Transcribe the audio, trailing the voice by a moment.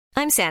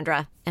I'm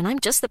Sandra, and I'm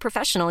just the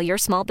professional your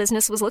small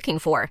business was looking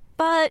for.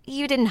 But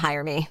you didn't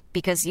hire me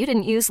because you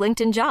didn't use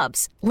LinkedIn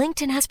Jobs.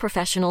 LinkedIn has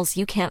professionals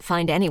you can't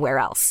find anywhere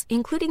else,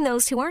 including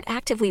those who aren't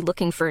actively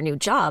looking for a new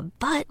job,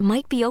 but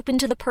might be open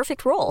to the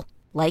perfect role,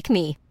 like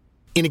me.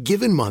 In a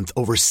given month,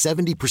 over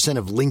 70%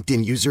 of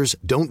LinkedIn users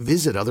don't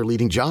visit other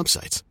leading job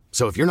sites.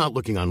 So if you're not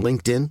looking on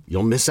LinkedIn,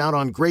 you'll miss out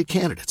on great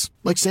candidates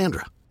like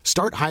Sandra.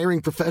 Start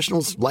hiring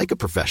professionals like a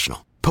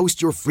professional.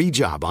 Post your free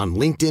job on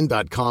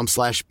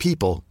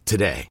linkedin.com/people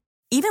today.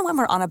 Even when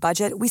we're on a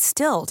budget, we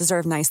still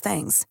deserve nice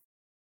things.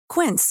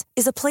 Quince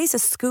is a place to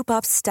scoop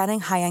up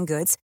stunning high-end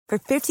goods for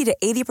 50 to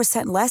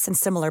 80% less than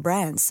similar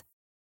brands.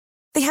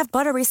 They have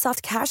buttery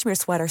soft cashmere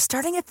sweaters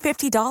starting at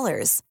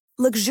 $50,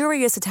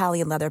 luxurious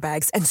Italian leather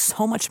bags, and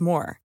so much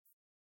more.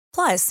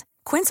 Plus,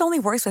 Quince only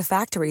works with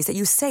factories that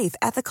use safe,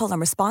 ethical, and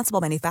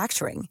responsible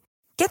manufacturing.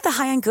 Get the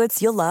high-end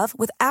goods you'll love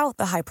without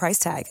the high price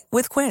tag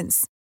with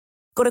Quince.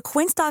 Go to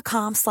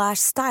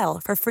quince.com/style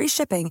for free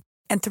shipping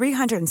and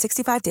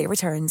 365-day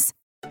returns.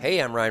 Hey,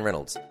 I'm Ryan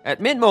Reynolds. At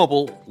Mint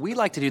Mobile, we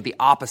like to do the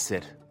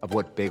opposite of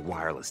what Big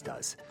Wireless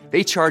does.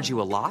 They charge you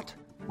a lot,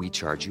 we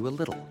charge you a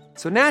little.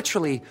 So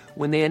naturally,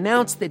 when they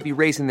announced they'd be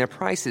raising their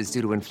prices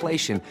due to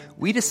inflation,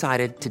 we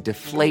decided to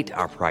deflate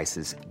our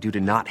prices due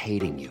to not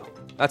hating you.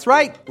 That's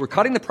right. We're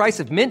cutting the price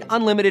of Mint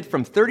Unlimited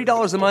from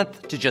 $30 a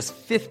month to just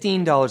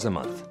 $15 a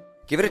month.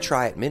 Give it a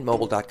try at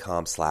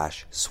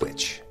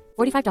mintmobile.com/switch.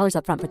 $45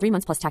 up front for 3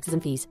 months plus taxes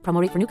and fees. Promo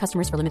rate for new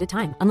customers for limited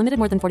time. Unlimited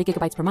more than 40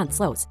 gigabytes per month.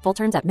 Slows full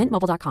terms at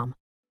mintmobile.com.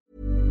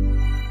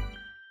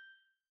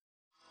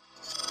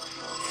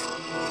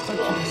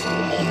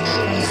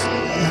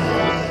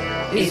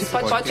 Esse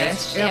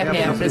podcast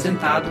é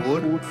apresentado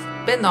por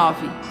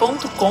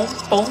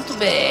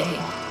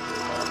b9.com.br.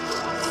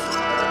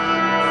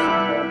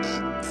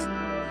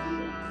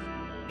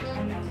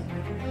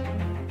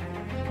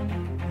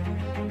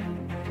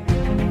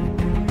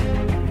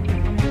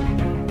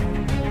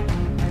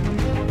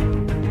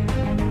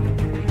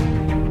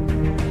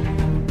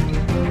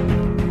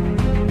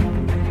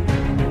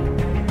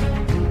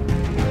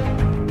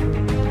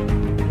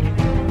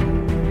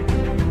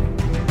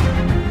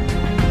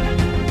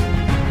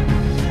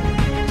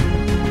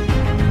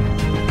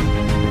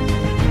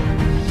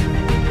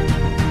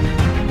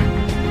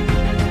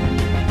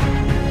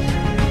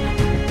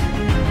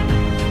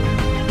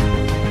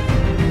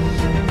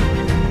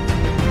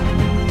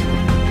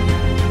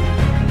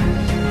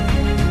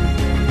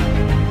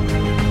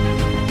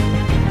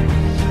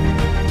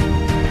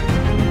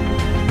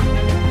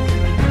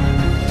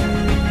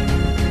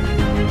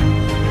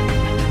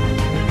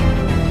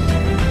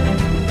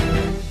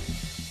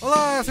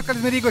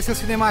 Merigo, esse é o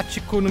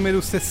Cinemático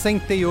número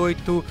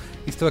 68.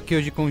 Estou aqui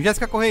hoje com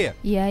Jéssica Correia.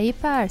 E aí,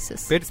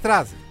 parças? Pedro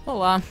Straza.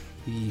 Olá.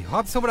 E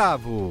Robson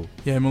Bravo.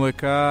 E aí,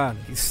 molecada?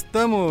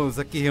 Estamos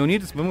aqui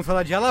reunidos, vamos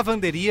falar de A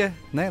Lavanderia,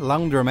 né?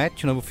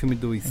 Laundromat, novo filme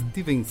do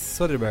Steven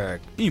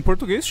Soderbergh. E em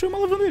português chama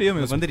Lavanderia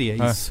mesmo. Lavanderia,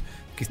 isso.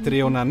 Que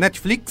estreou na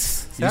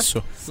Netflix, certo?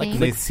 Isso. Sim.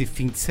 Nesse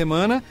fim de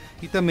semana.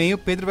 E também o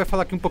Pedro vai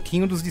falar aqui um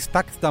pouquinho dos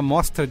destaques da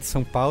Mostra de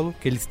São Paulo,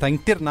 que ele está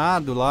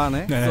internado lá,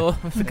 né?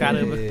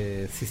 Caramba.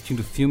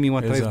 Assistindo filme um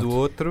atrás do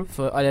outro.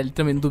 Olha, ali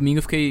também no domingo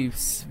eu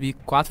vi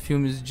 4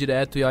 filmes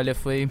direto e olha,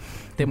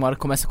 tem uma hora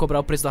que começa a cobrar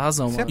o preço da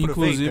razão. Você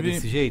aproveita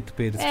desse jeito,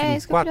 Pedro?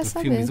 Isso que eu 4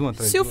 filmes um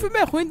atrás Se do o filme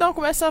é ruim, então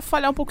começa a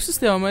falhar um pouco o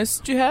sistema, mas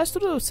de resto,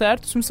 tudo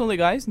certo, os filmes são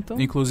legais, então...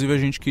 Inclusive, a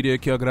gente queria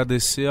aqui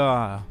agradecer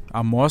a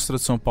Mostra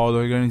de São Paulo,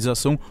 a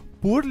organização,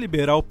 por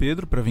liberar o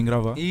Pedro pra vir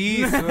gravar.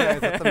 Isso,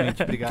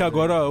 exatamente, obrigado. Que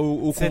agora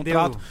o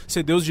contrato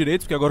cedeu os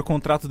direitos, porque agora o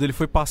contrato dele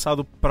foi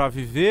passado pra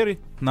viver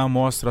na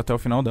mostra até o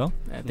final dela.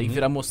 Tem que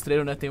virar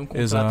mostreiro, né? Tem um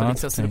contrato ali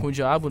que você assina com o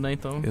diabo, né?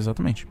 Então...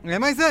 Exatamente.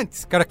 Mas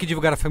antes, quero aqui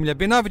divulgar a família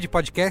B9 de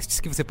podcasts,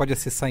 que você pode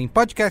acessar em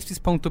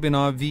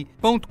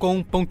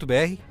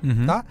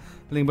podcasts.b9.com.br, tá?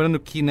 Lembrando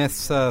que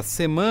nessa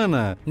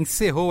semana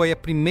encerrou aí a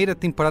primeira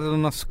temporada do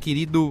nosso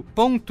querido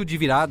Ponto de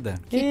Virada.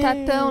 Que tá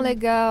tão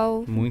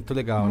legal. Muito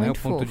legal, Muito né? O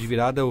fofo. Ponto de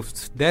Virada, o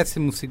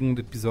 12º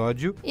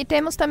episódio. E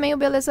temos também o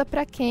Beleza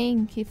Pra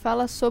Quem, que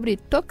fala sobre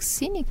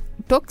toxina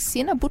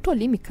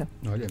butolímica.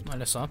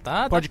 Olha só,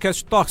 tá...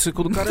 Podcast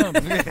tóxico do caramba.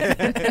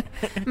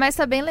 Mas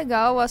tá bem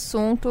legal o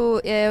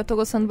assunto. Eu tô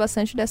gostando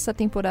bastante dessa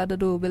temporada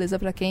do Beleza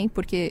Pra Quem,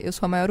 porque eu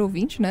sou a maior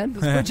ouvinte, né?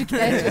 Dos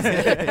podcasts.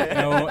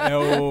 É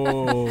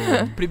o...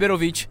 Primeiro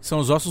ouvinte. São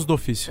os ossos do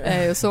ofício.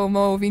 Eu sou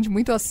uma ouvinte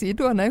muito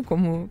assídua, né?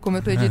 Como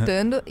eu tô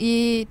editando.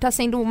 E tá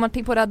sendo uma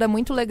temporada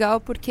muito legal,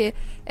 porque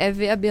é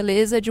ver a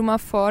beleza de uma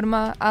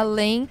forma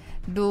além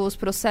dos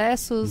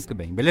processos. Muito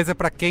bem. Beleza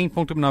pra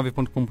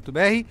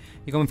quem.b9.com.br.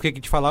 E como eu fiquei aqui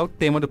de falar, o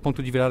tema do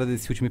ponto de virada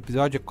desse último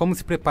episódio é como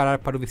se preparar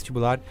para o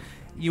vestibular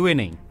e o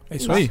Enem. É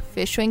isso aí.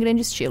 Fechou em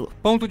grande estilo.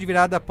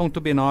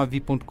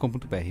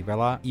 pontodevirada.b9.com.br. Vai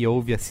lá e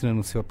ouve e assina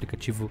no seu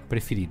aplicativo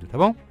preferido, tá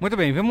bom? Muito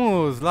bem,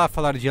 vamos lá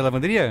falar de A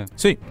Lavanderia?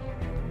 Sim.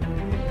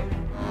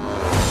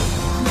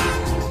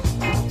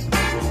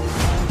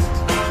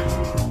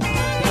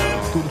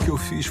 Tudo que eu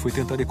fiz foi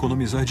tentar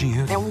economizar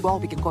dinheiro. É um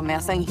golpe que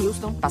começa em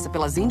Houston, passa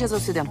pelas Índias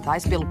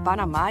Ocidentais, pelo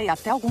Panamá e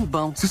até algum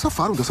banco. Se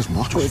safaram dessas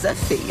mortes? Coisa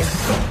feia.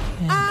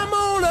 I'm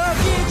on a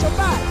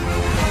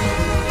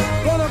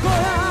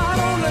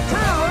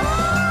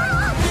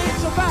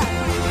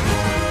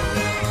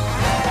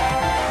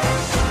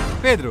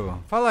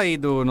Pedro, fala aí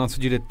do nosso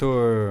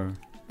diretor...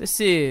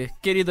 Esse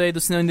querido aí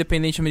do cinema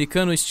independente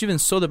americano, Steven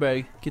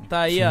Soderbergh, que tá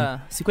aí há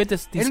 50...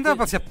 Ele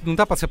não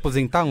tá pra se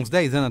aposentar uns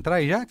 10 anos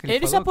atrás já?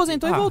 Ele se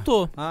aposentou e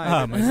voltou.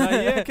 Mas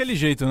aí é aquele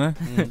jeito, né?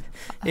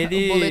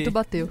 O boleto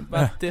bateu.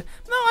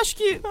 Não, acho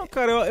que... Não,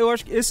 cara, eu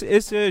acho que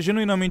esse é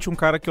genuinamente um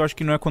cara que eu acho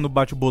que não é quando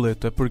bate o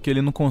boleto, é porque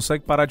ele não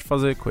consegue parar de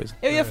fazer coisa.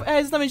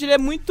 Exatamente, ele é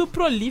muito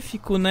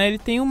prolífico, né? Ele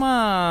tem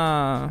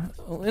uma...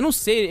 Eu não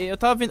sei, eu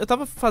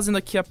tava fazendo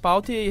aqui a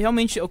pauta e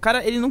realmente o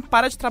cara, ele não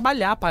para de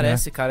trabalhar,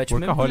 parece, cara. Tipo,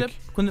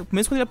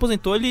 mesmo quando ele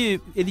aposentou, ele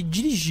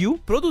dirigiu,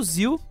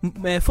 produziu,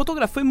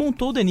 fotografou e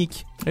montou o The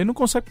Nick. Ele não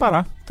consegue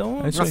parar.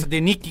 Então, nossa, The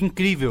Nick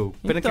incrível.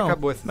 Pena que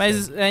acabou essa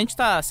Mas série. A gente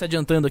tá se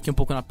adiantando aqui um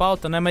pouco na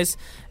pauta, né? Mas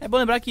é bom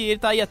lembrar que ele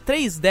tá aí há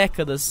 3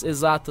 décadas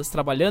exatas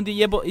trabalhando.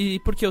 E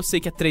por que eu sei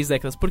que é 3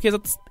 décadas? Porque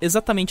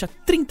exatamente há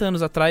 30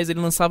 anos atrás ele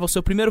lançava o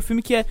seu primeiro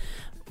filme, que é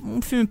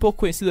um filme pouco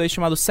conhecido aí,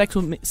 chamado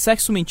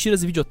Sexo,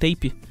 Mentiras e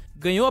Videotape.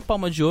 Ganhou a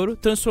Palma de Ouro,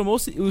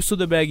 transformou-se o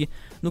Soderbergh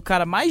no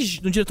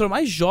diretor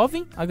mais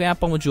jovem a ganhar a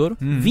Palma de Ouro,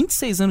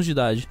 26 anos de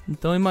idade.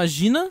 Então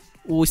imagina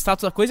o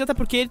status da coisa, até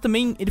porque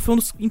ele foi um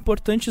dos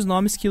importantes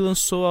nomes que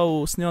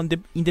lançou o cinema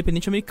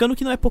independente americano,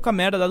 que não é pouca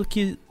merda, dado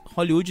que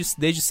Hollywood,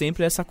 desde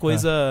sempre, é essa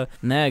coisa,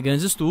 né,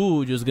 grandes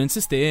estúdios, grandes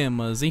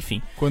sistemas,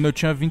 enfim. Quando eu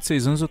tinha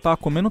 26 anos, eu tava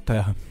comendo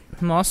terra.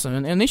 Nossa,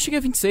 eu nem cheguei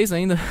a 26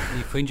 ainda.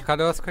 E foi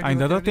indicado ao Oscar de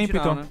ainda dá tempo,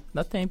 original, então. Né?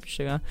 Dá tempo de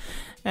chegar.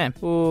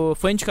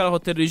 Foi indicado ao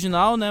roteiro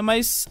original, né,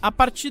 mas a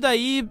partir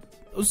daí...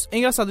 É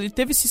engraçado, ele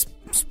teve essa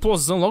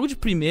explosão logo de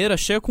primeira,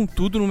 chega com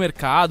tudo no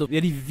mercado,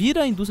 ele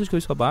vira a indústria de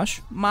cabeça pra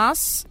baixo,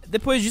 mas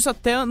depois disso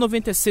até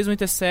 96,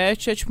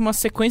 97 é tipo uma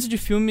sequência de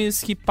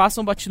filmes que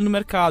passam batido no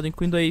mercado,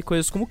 incluindo aí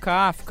coisas como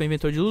Kafka,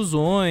 Inventor de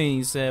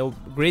Ilusões, o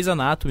Grey's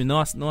Anatomy,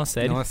 não a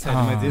série. Não a série,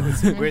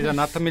 mas o Grey's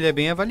Anatomy ele é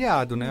bem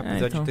avaliado, né?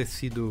 Apesar de ter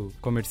sido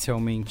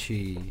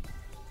comercialmente...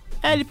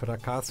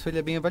 fracasso, ele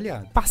é bem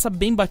avaliado. Passa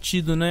bem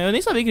batido, né? Eu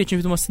nem sabia que ele tinha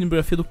visto uma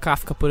cinebiografia do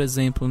Kafka, por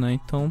exemplo, né?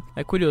 Então,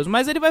 é curioso.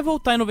 Mas ele vai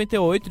voltar em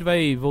 98, ele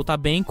vai voltar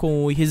bem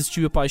com o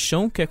Irresistível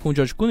Paixão, que é com o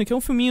George Clooney, que é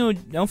um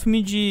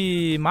filme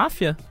de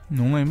máfia.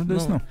 Não lembro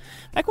desse, não.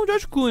 É com o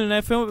George Clooney,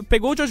 né?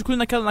 Pegou o George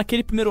Clooney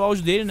naquele primeiro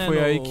auge dele, né?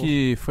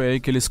 Foi aí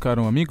que eles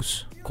ficaram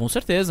amigos? Com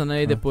certeza,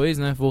 né? E depois,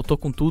 né? Voltou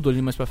com tudo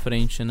ali mais pra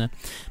frente, né?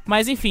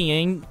 Mas, enfim,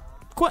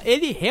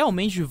 ele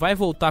realmente vai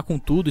voltar com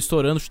tudo,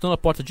 estourando, chutando a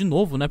porta de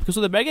novo, né? Porque o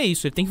Soderbergh é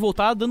isso, ele tem que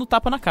voltar dando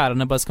tapa na cara,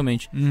 né?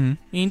 Basicamente.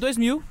 Em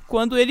 2000,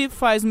 quando ele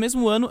faz no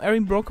mesmo ano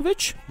Erin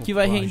Brockovich, que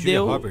vai render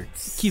o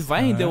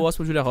Oscar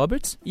pra Julia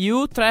Roberts, e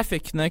o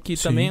Traffic, né? Que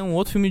também é um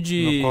outro filme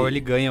de... No qual ele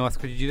ganha o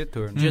Oscar de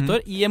diretor. Né?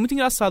 E é muito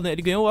engraçado, né?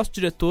 Ele ganhou o Oscar de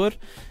diretor...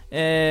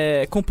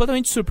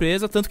 completamente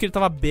surpresa, tanto que ele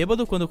tava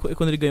bêbado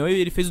quando ele ganhou, e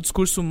ele fez o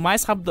discurso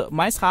mais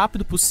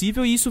rápido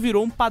possível, e isso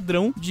virou um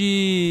padrão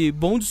de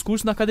bom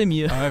discurso na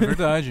academia. É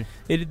verdade.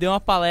 Ele deu uma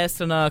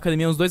palestra na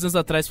academia uns 2 anos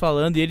atrás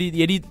falando, e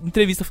ele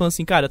entrevista falando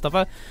assim, cara, eu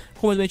tava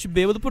completamente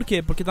bêbado, por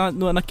quê? Porque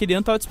naquele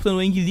ano tava disputando o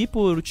Ang Lee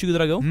por O Tigre e o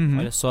Dragão,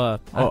 olha só.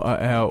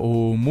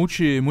 O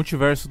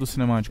multiverso do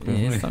cinemático.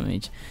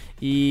 Exatamente.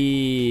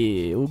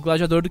 E o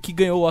Gladiador do que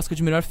ganhou o Oscar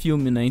de melhor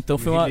filme, né? Então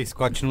foi Ridley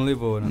Scott não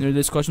levou, né?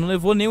 Ridley Scott não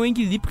levou nem o Ang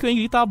Lee, porque o Ang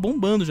Lee tava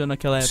bombando já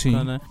naquela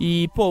época, né?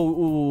 E,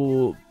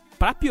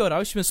 pra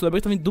piorar, o Steven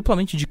Soderbergh tava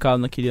duplamente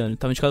indicado naquele ano. Ele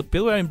tava indicado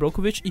pelo Erin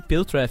Brockovich e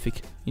pelo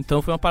Traffic.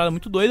 Então foi uma parada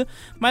muito doida.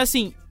 Mas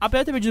assim,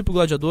 apesar de ter perdido pro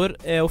Gladiador,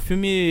 o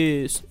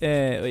filme...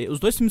 os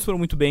 2 filmes foram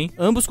muito bem.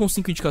 Ambos com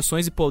 5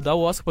 indicações. E, dá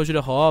o Oscar pra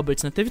Julia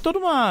Roberts, né? Teve toda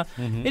uma...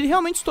 Ele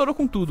realmente estourou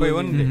com tudo. Foi o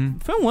ano dele.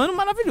 Foi um ano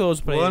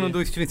maravilhoso pra ele. O ano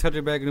do Steven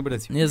Soderbergh no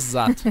Brasil.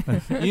 Exato.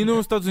 E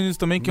nos Estados Unidos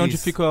também, que é onde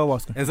fica o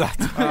Oscar.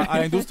 Exato.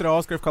 A indústria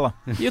Oscar fica lá.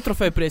 E o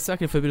Troféu Preço? Será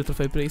que ele foi abrir o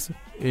Troféu Preço?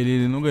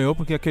 Ele não ganhou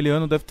porque aquele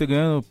ano deve ter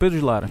ganhado o Pedro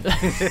de Lara.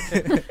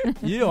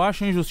 E eu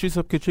acho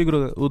injustiça porque o Tigre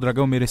o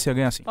Dragão merecia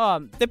ganhar sim.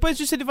 Depois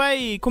disso ele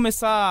vai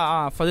começar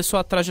a fazer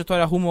sua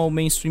trajetória rumo ao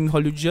mainstream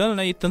hollywoodiano,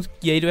 né?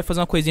 E aí ele vai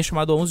fazer uma coisinha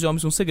chamada 11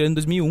 Homens e um Segredo em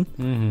 2001.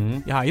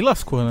 E aí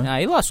lascou, né?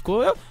 Aí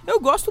lascou. Eu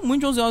gosto muito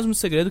de 11 Homens e um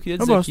Segredo, queria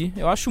dizer aqui.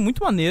 Eu acho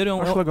muito maneiro.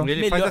 Acho legal.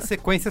 Ele faz as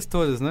sequências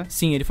todas, né?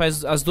 Sim, ele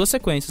faz as 2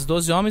 sequências,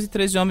 12 Homens e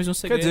 13 Homens e um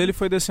Segredo. Quer dizer, ele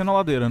foi descendo a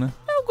ladeira, né?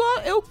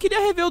 Eu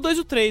queria rever o 2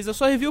 e o 3. Eu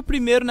só revi o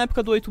primeiro na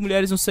época do 8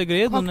 Mulheres e um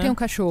Segredo, Qual né? que tem um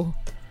cachorro?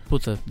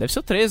 Puta, deve ser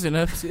o 13,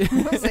 né?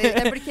 Não sei,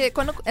 é porque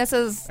quando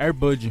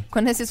Airbud.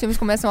 Quando esses filmes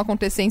começam a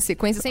acontecer em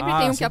sequência, sempre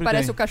tem um que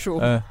aparece o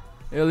cachorro.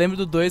 Eu lembro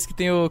do 2 que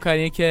tem o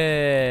carinha que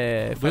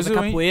faz a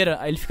capoeira,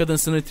 aí ele fica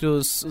dançando entre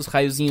os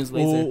raiozinhos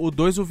laser. O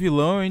 2, o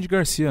vilão é o Andy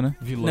Garcia, né?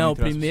 Não, o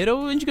primeiro é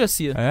o Andy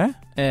Garcia.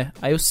 É?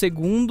 Aí o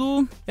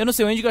segundo... Eu não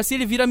sei, o Andy Garcia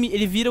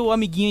ele vira o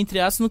amiguinho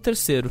entre aspas no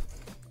terceiro.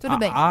 Tudo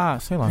bem.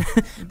 Sei lá.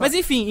 Mas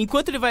enfim,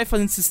 enquanto ele vai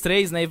fazendo esses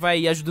 3, né, e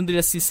vai ajudando ele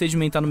a se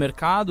sedimentar no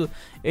mercado,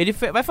 ele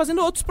vai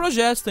fazendo outros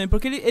projetos também,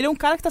 porque ele é um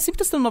cara que tá sempre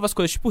testando novas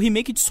coisas, tipo o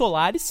remake de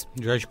Solaris.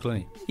 George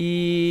Clooney.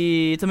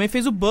 E também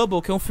fez o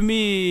Bubble, que é um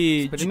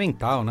filme...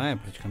 experimental, né,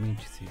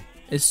 praticamente.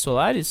 Esse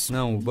Solaris?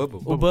 Não, o Bubble.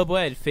 O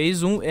Bubble, ele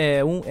fez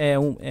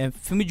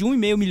filme de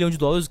 $1,5 milhão,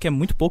 o que é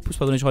muito pouco pros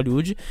padrões de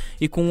Hollywood,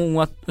 e com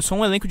só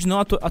um elenco de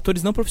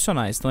atores não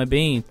profissionais. Então é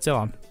bem, sei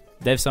lá,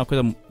 deve ser uma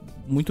coisa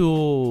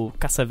muito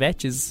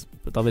caçavetes,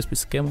 talvez por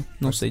esquema,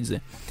 não sei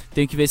dizer.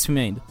 Tenho que ver esse filme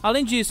ainda.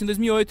 Além disso, em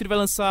 2008 ele vai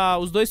lançar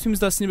os 2 filmes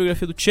da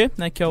cinebiografia do Che,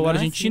 né, que é o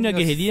Argentino e a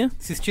Guerrilha.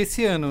 Assisti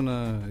esse ano,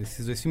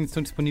 esses 2 filmes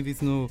estão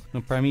disponíveis no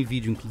Prime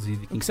Video,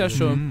 inclusive. O que você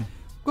achou?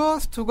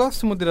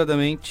 Gosto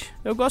moderadamente.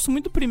 Eu gosto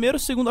muito do primeiro, o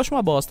segundo eu acho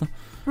uma bosta.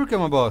 Por que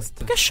uma bosta?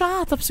 Porque é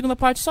chata a segunda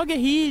parte, só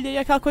guerrilha e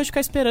aquela coisa de ficar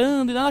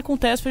esperando e nada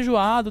acontece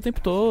feijoado o tempo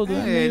todo.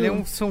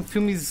 São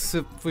filmes, se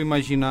eu for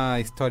imaginar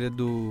a história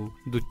do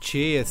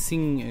Che,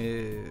 assim,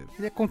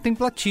 ele é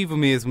contemplativo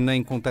mesmo, né,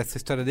 em contar essa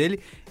história dele,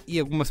 e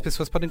algumas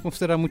pessoas podem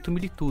considerar muito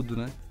militudo,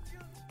 né?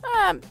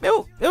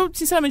 Eu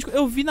sinceramente,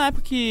 eu vi na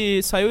época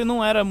que saiu e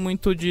não era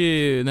muito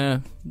de,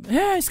 né,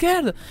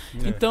 esquerda.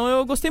 Então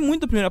eu gostei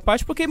muito da primeira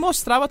parte porque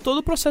mostrava todo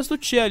o processo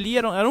do Che ali,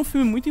 era um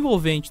filme muito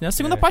envolvente, né? A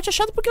segunda parte é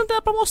chata porque não tem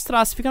nada pra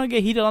mostrar, você fica na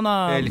guerrilha lá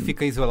na... ele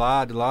fica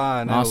isolado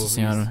lá, né? Nossa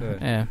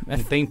senhora.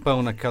 Um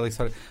tempão naquela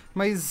história.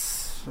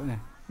 Mas...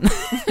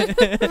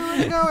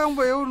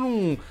 eu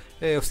não...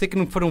 eu sei que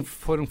não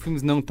foram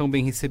filmes não tão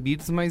bem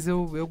recebidos, mas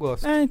eu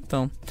gosto.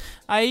 Então.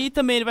 Aí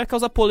também ele vai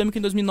causar polêmica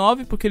em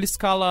 2009, porque ele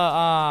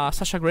escala a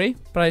Sasha Grey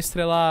pra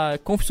estrelar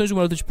Confissões de um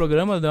Garoto de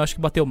Programa. Eu acho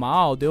que bateu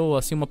mal, deu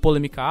assim uma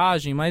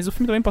polemicagem, mas o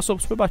filme também passou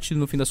super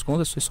batido no fim das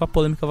contas, foi só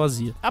polêmica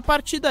vazia. A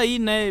partir daí,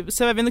 né,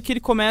 você vai vendo que ele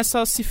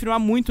começa a se firmar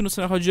muito no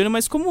cinema hollywoodiano,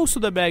 mas como o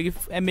Soderbergh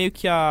é meio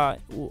que a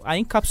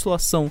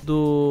encapsulação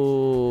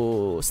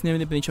do cinema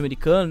independente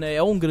americano, né,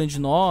 é um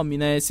grande nome,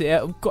 né,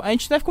 a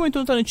gente deve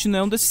comentar no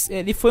Tarantino,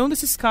 ele foi um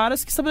desses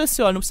caras que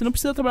estabeleceu, olha, você não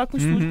precisa trabalhar com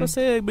estúdio pra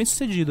ser bem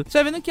sucedido.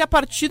 Você vai vendo que a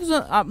partir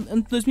dos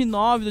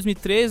 2009,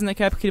 2013, né,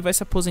 que é a época que ele vai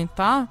se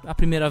aposentar a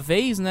primeira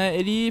vez, né,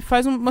 ele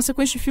faz uma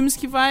sequência de filmes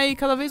que vai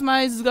cada vez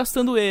mais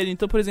desgastando ele.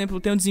 Então, por exemplo,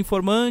 tem o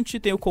Desinformante,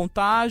 tem o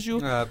Contágio.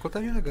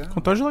 Contágio é legal.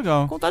 Contágio é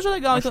legal. Contágio é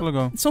legal. Acho então,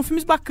 legal. São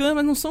filmes bacanas,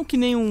 mas não são que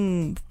nem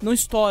não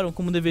estouram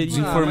como deveriam.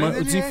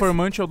 O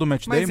Desinformante é o do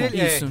Matt Damon?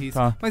 Isso.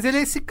 Tá. Mas ele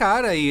é esse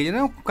cara aí, ele não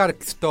é um cara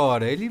que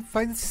estoura, ele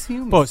faz esses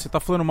filmes. Pô, você tá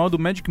falando mal do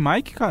Magic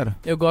Mike, cara?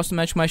 Eu gosto do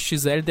Magic Mike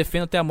XL,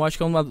 defendo até a morte,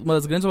 que é uma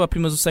das grandes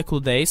obras-primas do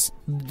século X,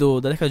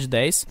 da década de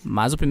 10,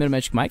 mas o primeiro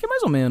Magic Mike é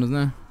mais ou menos,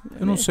 né?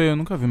 Eu não sei, eu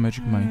nunca vi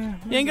Magic Mike.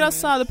 E é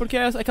engraçado, porque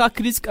é aquela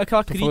crítica...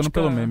 Tô falando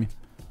pelo meme.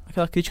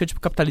 Aquela crítica, tipo,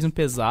 capitalismo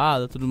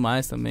pesado e tudo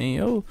mais também.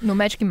 No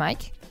Magic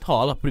Mike?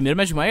 Rola. O primeiro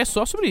Magic Mike é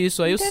só sobre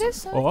isso. Aí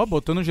interessante.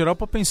 Botando geral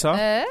pra pensar.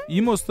 E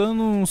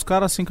mostrando uns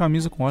caras sem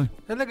camisa com óleo.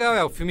 É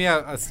legal, o filme,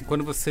 assim,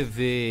 quando você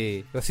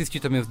vê... Eu assisti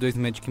também os 2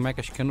 Magic Mike,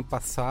 acho que ano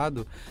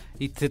passado,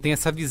 e você tem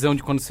essa visão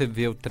de quando você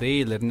vê o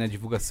trailer, né, a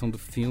divulgação do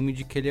filme,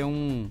 de que ele é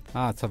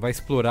só vai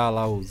explorar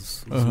lá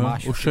os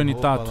machos. O Shane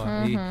Tato.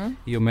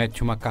 E o Matt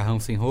o macarrão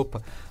sem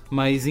roupa.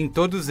 Mas em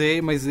todos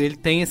eles, mas ele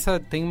tem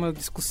uma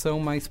discussão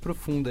mais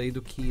profunda aí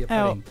do que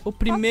aparenta. O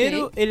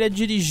primeiro, ele é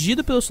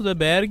dirigido pelo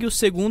Soderbergh, o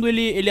segundo,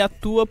 ele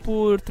atua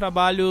por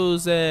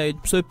trabalhos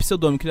sob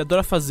pseudônimo, que ele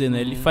adora fazer, né?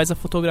 Ele faz a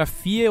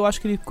fotografia, eu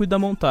acho que ele cuida da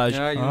montagem.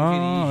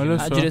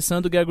 A direção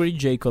é do Gregory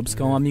Jacobs,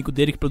 que é um amigo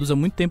dele que produz há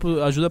muito tempo,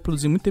 ajuda a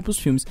produzir muito tempo os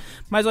filmes.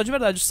 Mas, de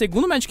verdade, o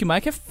segundo Magic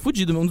Mike é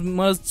fodido,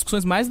 uma das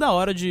discussões mais da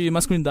hora de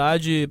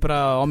masculinidade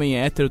pra homem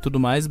hétero e tudo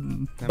mais,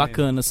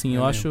 bacana, assim,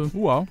 eu acho.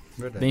 Uau.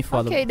 Verdade. Bem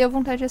foda. Ok, deu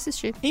vontade de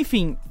assistir.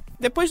 Enfim,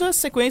 depois dessa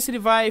sequência ele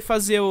vai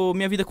fazer o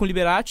Minha Vida com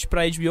Liberati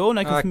pra HBO,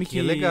 né? Que é um filme que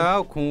é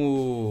legal, com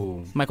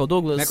o... Michael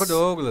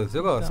Douglas,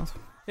 eu gosto.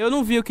 Então, eu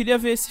não vi, eu queria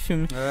ver esse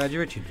filme. É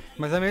divertido.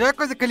 Mas a melhor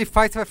coisa que ele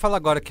faz, você vai falar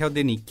agora, que é o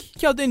The Nick.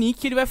 Que é o The Nick,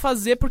 que ele vai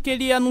fazer porque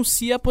ele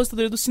anuncia a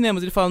aposentadoria dos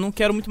cinemas. Ele fala, não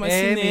quero muito mais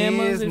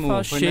cinemas. Mesmo. Ele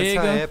fala, foi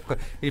chega. Nessa época.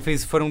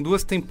 Foram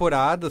 2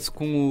 temporadas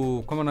com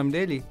o... Como é o nome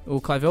dele? O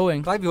Clive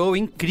Owen. Clive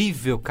Owen,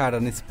 incrível, cara,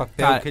 nesse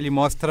papel. Que ele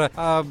mostra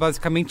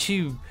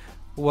basicamente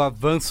o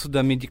avanço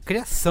da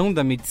criação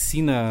da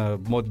medicina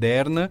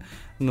moderna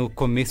no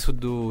começo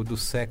do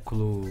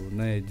século,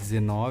 né,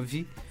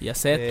 19. E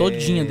essa é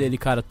todinha dele,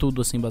 cara,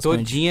 tudo assim,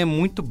 basicamente. Todinha é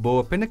muito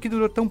boa, pena que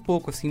durou tão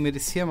pouco, assim,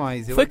 merecia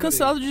mais. Foi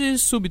cancelado de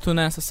súbito,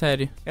 né, essa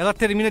série. Ela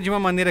termina de uma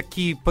maneira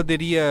que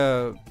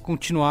poderia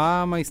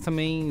continuar, mas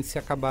também se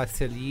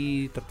acabasse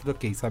ali, tá tudo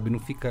ok, sabe? Não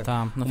fica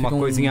uma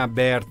coisa em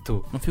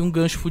aberto. Não fica um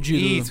gancho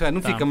fudido. Isso,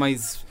 não fica,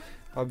 mas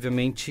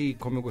obviamente,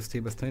 como eu gostei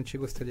bastante,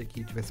 eu gostaria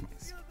que tivesse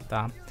mais.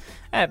 Tá.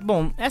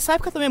 Bom, essa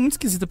época também é muito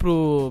esquisita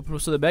pro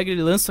Soderbergh.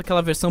 Ele lança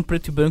aquela versão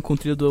preto e branco com o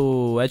trilho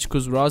do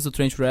Atticus Ross, do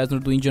Trent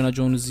Reznor, do Indiana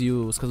Jones e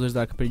os Caçadores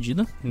da Arca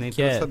Perdida. Nem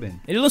tô sabendo.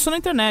 Ele lançou na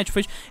internet.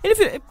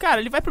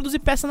 Ele vai produzir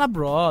peça na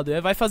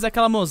Broadway, vai fazer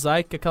aquela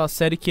Mosaic, aquela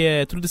série que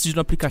é tudo decidido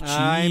no aplicativo.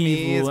 É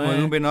mesmo.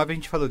 No B9 a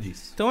gente falou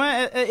disso. Então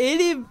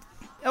ele...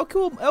 É o que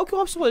o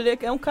Robson falou, ele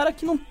é um cara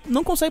que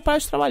não consegue parar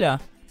de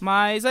trabalhar.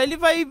 Mas aí ele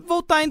vai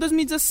voltar em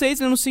 2016,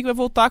 ele anuncia que vai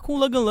voltar com o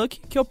Logan Lucky,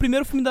 que é o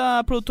primeiro filme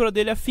da produtora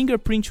dele, a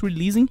Fingerprint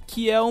Releasing,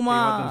 que é uma...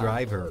 Tem o Adam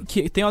Driver.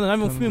 Tem o Adam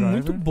Driver, um filme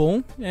muito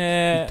bom.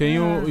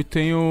 E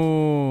tem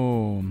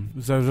o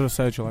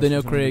 007 lá.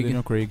 Daniel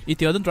Craig. E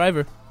tem o Adam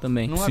Driver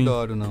também. Não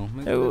adoro, não,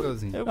 mas é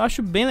legalzinho. Eu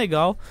acho bem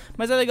legal,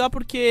 mas é legal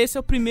porque esse é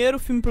o primeiro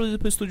filme produzido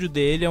pelo estúdio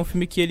dele, é um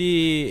filme que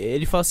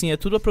ele fala assim, a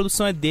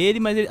produção é dele,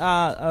 mas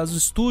os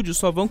estúdios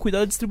só vão cuidar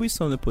da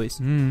distribuição depois.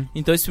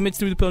 Então esse filme é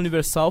distribuído pela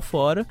Universal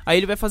fora, aí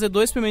ele vai fazer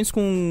 2 experimentos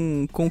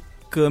com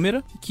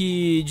câmera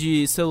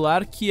de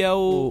celular, que é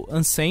o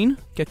Unsane,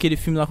 que é aquele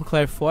filme lá com o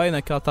Claire Foy,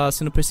 né? Que ela tá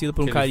sendo perseguida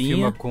por um carinha.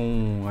 Filma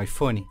com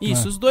iPhone.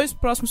 Isso, os dois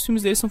próximos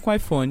filmes dele são com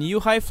iPhone. E o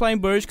High Flying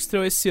Bird, que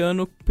estreou esse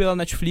ano pela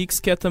Netflix,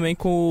 que é também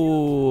com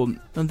o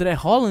André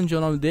Holland, é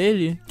o nome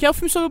dele. Que é um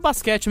filme sobre o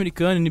basquete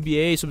americano,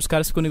 NBA, sobre os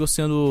caras que ficam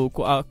negociando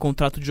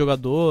contrato de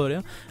jogador.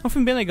 É um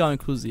filme bem legal,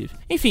 inclusive.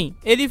 Enfim,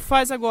 ele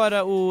faz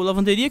agora o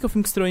Lavanderia, que é um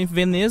filme que estreou em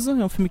Veneza.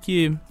 É um filme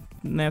que...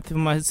 né, teve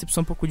uma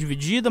recepção um pouco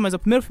dividida, mas é o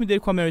primeiro filme dele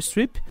com a Meryl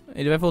Streep.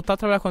 Ele vai voltar a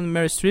trabalhar com a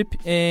Meryl Streep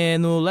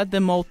no Let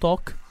Them All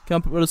Talk, que é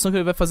uma produção que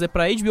ele vai fazer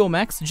pra HBO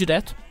Max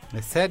direto.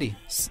 É série?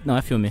 Não,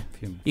 é filme.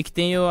 E que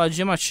tem a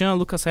Gemma Chan,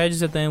 Lucas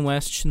Hedges e a Dan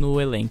West no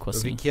elenco,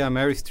 assim. Eu vi que a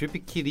Meryl Streep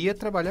queria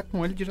trabalhar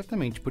com ele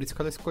diretamente, por isso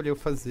que ela escolheu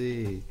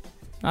fazer...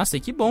 Ah,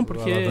 sei que bom,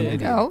 porque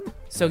legal.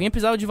 Se alguém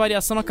precisava de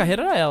variação na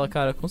carreira, era ela,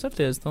 cara, com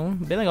certeza. Então,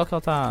 bem legal que ela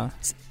tá...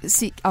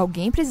 Se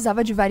alguém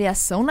precisava de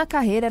variação na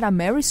carreira, era a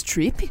Meryl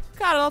Streep?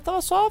 Cara, ela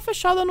tava só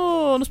fechada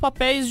nos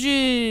papéis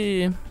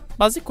de...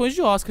 basicões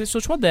de Oscar essa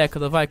última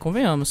década, vai,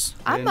 convenhamos.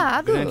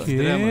 Amado.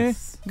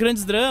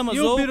 Grandes dramas,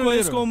 ou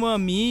coisas como Mamma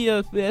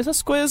Mia,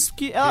 essas coisas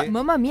que ela...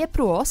 Mamma Mia é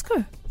pro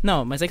Oscar?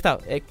 Não, mas é que tá,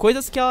 é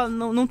coisas que ela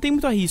não tem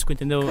muito risco,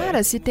 entendeu?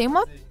 Cara, se tem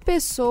uma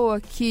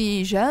pessoa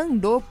que já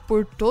andou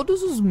por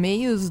todos os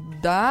meios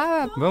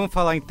da... Vamos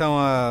falar então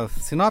a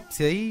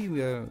sinopse aí,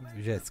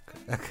 Jéssica.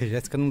 A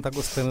Jéssica não tá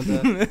gostando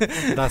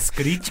das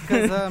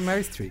críticas a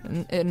Meryl Streep.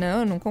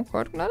 Não, eu não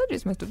concordo com nada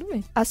disso, mas tudo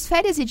bem. As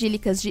férias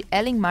idílicas de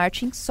Ellen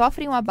Martin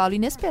sofrem um abalo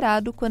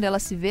inesperado quando ela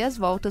se vê às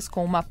voltas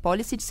com uma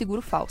apólice de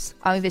seguro falsa.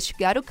 Ao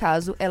investigar o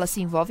caso, ela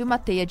se envolve em uma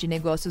teia de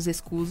negócios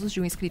escusos de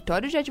um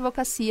escritório de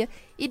advocacia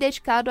e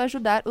dedicado a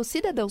ajudar os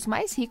cidadãos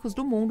mais ricos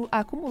do mundo a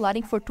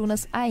acumularem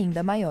fortunas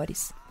ainda maiores.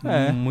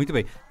 Muito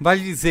bem.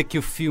 Vale dizer que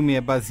o filme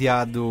é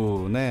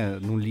baseado, né,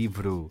 no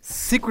livro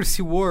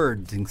Secrecy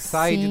World,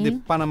 Inside the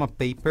Panama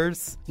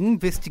Papers,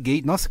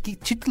 Investigate... Nossa, que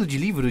título de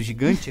livro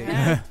gigante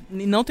aí.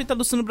 Não tem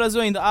tradução no Brasil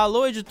ainda.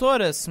 Alô,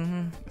 editoras?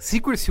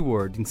 Secrecy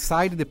World,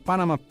 Inside the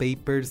Panama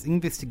Papers,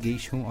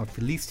 Investigation of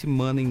Illicit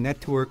Money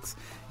Networks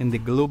and the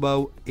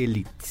Global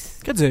Elite.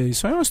 Quer dizer,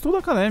 isso é um estudo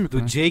acadêmico,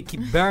 do Jake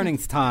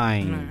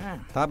Bernstein,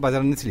 tá?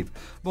 Baseado nesse livro.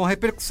 Bom, a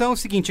repercussão é o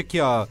seguinte aqui,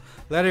 ó.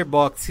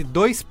 Letterboxd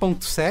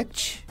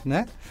 2.7,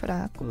 né?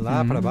 Fraco.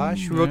 Lá pra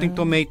baixo. Rotten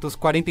Tomatoes,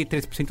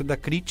 43% da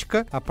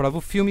crítica aprova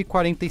o filme,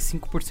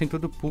 45%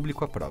 do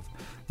público aprova.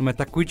 No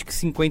Metacritic,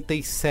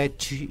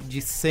 57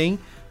 de 100,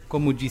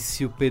 como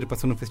disse o Pedro,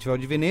 passou no Festival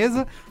de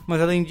Veneza. Mas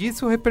além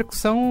disso, a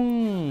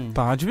repercussão...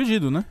 Tá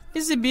dividido, né?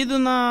 Exibido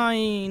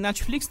em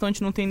Netflix, então a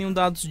gente não tem nenhum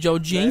dados de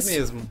audiência. É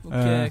mesmo. O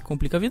que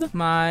complica a vida.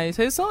 Mas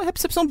é uma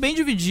recepção bem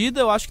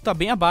dividida. Eu acho que tá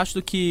bem abaixo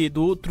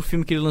do outro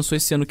filme que ele lançou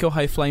esse ano, que é o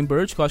High Flying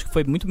Bird, que eu acho que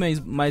foi muito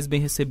mais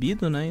bem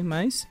recebido, né?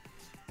 Mas...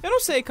 eu não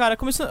sei, cara.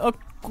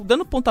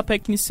 Dando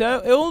pontapé inicial,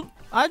 eu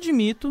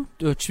admito,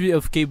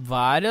 eu fiquei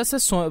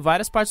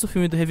várias partes do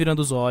filme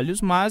revirando os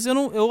olhos, mas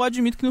eu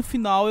admito que no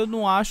final eu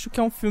não acho que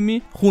é um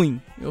filme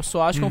ruim. Eu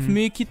só acho que é um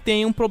filme que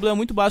tem um problema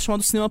muito baixo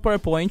chamado cinema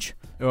PowerPoint.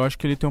 Eu acho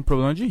que ele tem um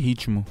problema de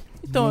ritmo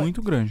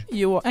muito grande.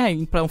 E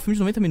pra um filme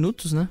de 90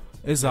 minutos, né?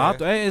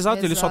 Exato,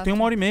 exato. Ele só tem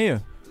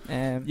 1h30.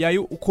 E aí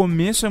o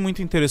começo é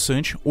muito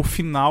interessante, o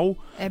final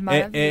é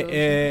maravilhoso,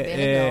 bem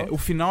legal. O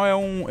final é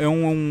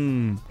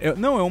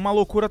uma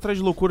loucura atrás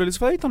de loucura. Eles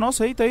falam,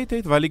 eita,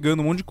 vai ligando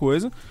um monte de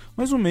coisa,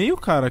 mas o meio,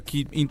 cara,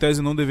 que em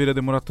tese não deveria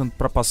demorar tanto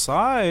pra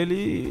passar,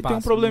 ele tem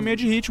um probleminha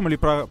de ritmo ali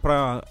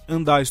pra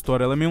andar a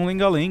história. Ela é meio um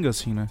lenga-lenga,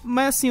 assim, né?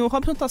 Mas assim, o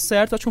Robson tá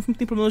certo, eu acho que é um filme que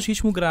tem problemas de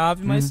ritmo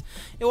grave, mas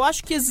eu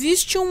acho que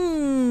existe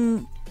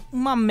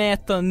uma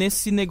meta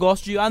nesse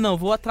negócio de,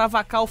 vou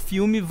atravacar o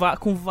filme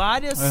com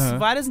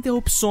várias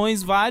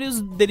interrupções, vários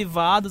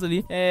derivados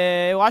ali.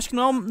 Eu acho que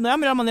não é a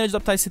melhor maneira de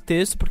adaptar esse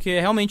texto, porque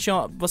realmente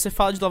você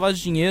fala de lavagem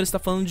de dinheiro, você tá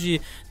falando de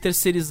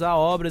terceirizar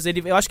obras.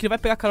 Eu acho que ele vai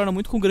pegar carona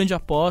muito com Grande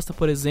Aposta,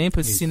 por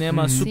exemplo, esse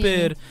cinema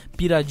super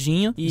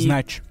piradinho.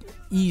 Snatch.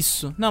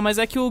 Isso. Não, mas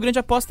é que o Grande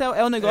Aposta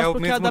é o negócio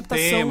porque a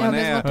adaptação tema, é o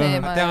mesmo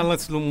tema. Até a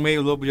lance do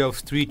meio Lobo de Wall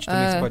Street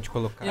também você pode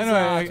colocar.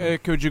 É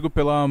que eu digo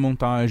pela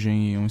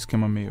montagem e um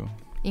esquema meio...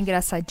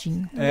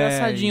 engraçadinho.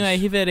 Engraçadinho,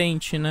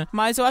 irreverente, né?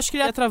 Mas eu acho que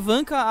ele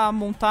atravanca a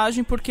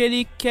montagem porque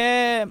ele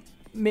quer...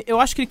 eu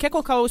acho que ele quer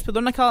colocar o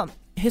espectador naquela...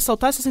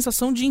 ressaltar essa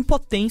sensação de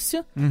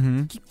impotência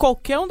que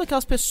qualquer uma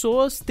daquelas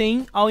pessoas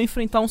tem ao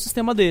enfrentar um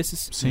sistema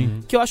desses.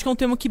 Sim. Que eu acho que é um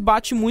tema que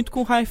bate muito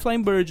com High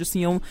Flying Bird,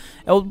 assim,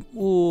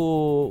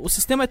 o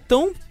sistema é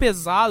tão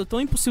pesado,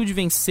 tão impossível de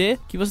vencer,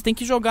 que você tem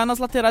que jogar nas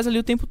laterais ali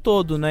o tempo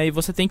todo, né? E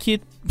você tem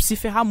que se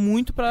ferrar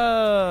muito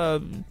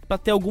pra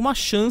ter alguma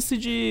chance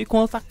de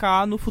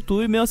contra-atacar no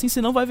futuro, e mesmo assim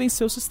você não vai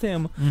vencer o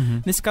sistema.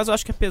 Nesse caso eu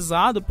acho que é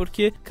pesado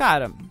porque,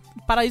 cara,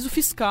 paraíso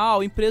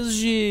fiscal,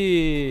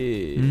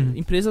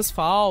 empresas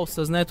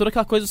falsas, né? Toda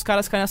aquela coisa dos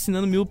caras caem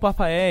assinando 1000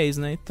 papéis,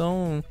 né?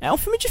 Então, é um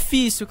filme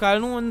difícil,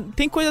 cara.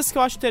 Tem coisas que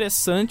eu acho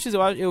interessantes,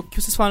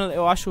 que vocês falam,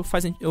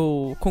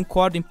 eu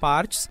concordo em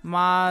partes,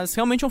 mas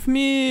realmente é um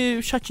filme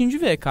chatinho de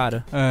ver,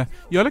 cara.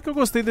 E olha que eu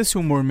gostei desse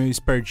humor meio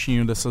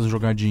espertinho, dessas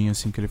jogadinhas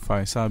assim que ele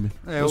faz, sabe?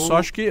 Eu só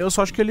acho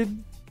que ele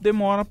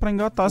demora pra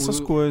engatar essas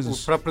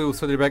coisas. O próprio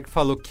Soderbergh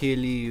falou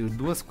que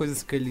duas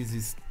coisas que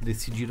eles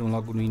decidiram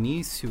logo no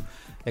início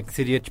é que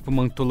seria tipo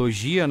uma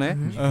antologia, né?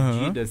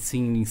 Dividida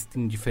assim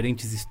em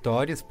diferentes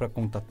histórias pra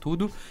contar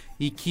tudo,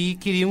 e que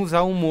queriam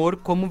usar o humor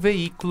como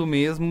veículo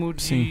mesmo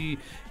de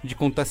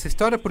contar essa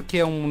história, porque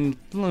é um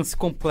lance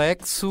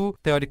complexo,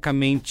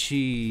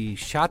 teoricamente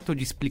chato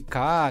de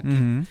explicar,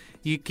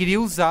 e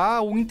queria usar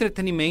o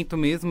entretenimento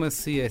mesmo,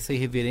 essa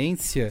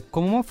irreverência,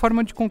 como uma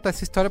forma de contar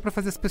essa história para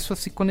fazer as pessoas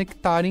se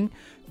conectarem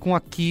com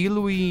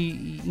aquilo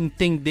e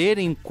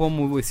entenderem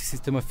como esse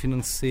sistema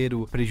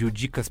financeiro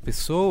prejudica as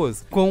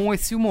pessoas com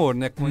esse humor,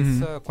 né?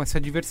 Com essa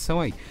diversão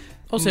aí.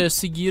 Ou seja,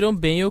 seguiram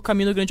bem o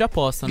caminho da Grande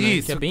Aposta, né?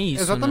 Isso, que é bem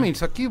isso, exatamente. Né?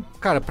 Só que,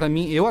 cara, pra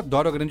mim, eu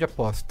adoro a Grande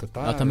Aposta,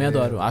 tá? Eu também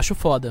adoro. Acho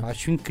foda.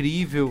 Acho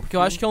incrível. Porque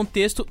eu acho que é um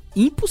texto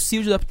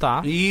impossível de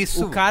adaptar.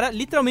 Isso. O cara,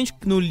 literalmente,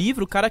 no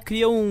livro, o cara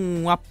cria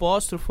um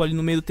apóstrofo ali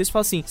no meio do texto e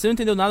fala assim, você não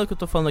entendeu nada do que eu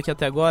tô falando aqui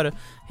até agora?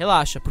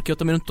 Relaxa, porque eu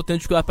também não tô tendo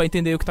dificuldade pra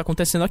entender o que tá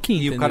acontecendo aqui,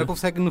 entendeu? E o cara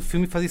consegue no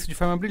filme fazer isso de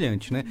forma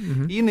brilhante, né?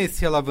 E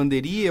nesse A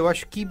Lavanderia, eu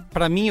acho que,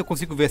 pra mim, eu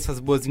consigo ver essas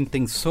boas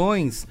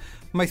intenções.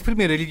 Mas,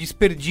 primeiro, ele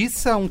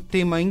desperdiça um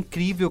tema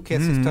incrível, que é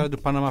essa história do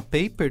Panama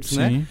Papers,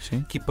 né?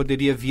 Sim. Que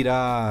poderia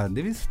virar...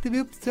 Deve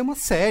ser uma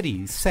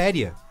série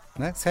séria,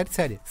 né?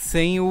 Séria.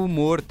 Sem o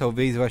humor,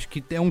 talvez. Eu acho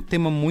que é um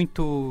tema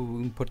muito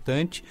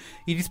importante.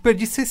 E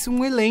desperdiça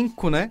um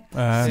elenco, né?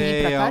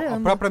 Sim, pra caramba. A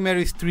própria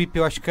Meryl Streep,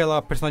 eu acho que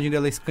a personagem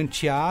dela é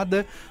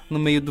escanteada no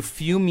meio do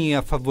filme,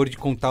 a favor de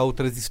contar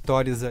outras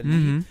histórias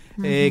ali.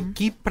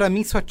 Que pra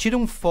mim só tira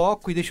um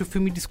foco e deixa o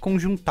filme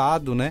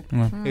desconjuntado, né?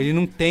 Ele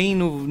não tem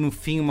no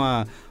fim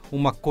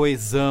uma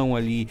coesão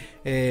ali.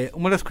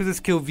 Uma das coisas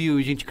que eu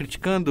vi gente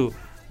criticando,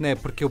 né,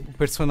 porque o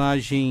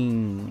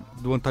personagem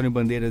do Antônio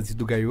Bandeiras e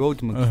do Gary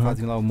Oldman, que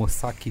fazem lá o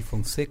Mossack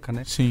Fonseca,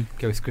 né? Sim.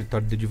 Que é o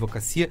escritório de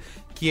advocacia,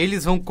 que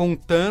eles vão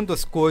contando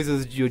as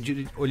coisas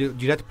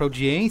direto pra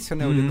audiência,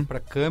 né? Olhando pra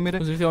câmera.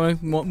 Inclusive,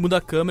 muda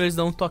a câmera, eles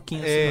dão um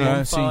toquinho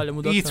assim. Olha,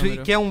 muda a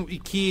câmera.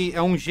 Que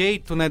é um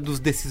jeito, né,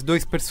 desses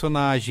dois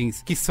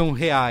personagens que são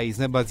reais,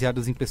 né?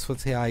 Baseados em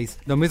pessoas reais.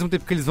 Ao mesmo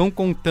tempo que eles vão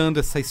contando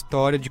essa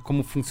história de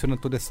como funciona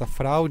toda essa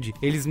fraude,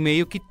 eles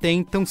meio que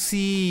tentam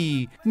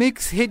se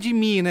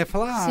redimir, né?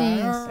 Falar,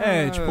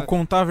 tipo,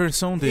 contar a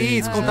versão deles.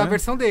 Isso, contar a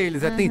versão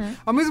deles.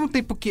 Ao mesmo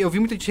tempo que eu vi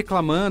muita gente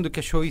reclamando, que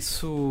achou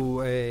isso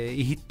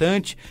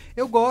irritante,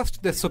 eu gosto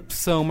dessa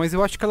opção, mas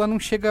eu acho que ela não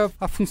chega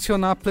a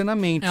funcionar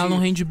plenamente. Ela não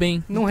rende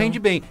bem. Não rende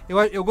bem.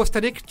 Eu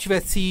gostaria que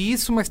tivesse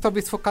isso, mas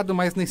talvez focado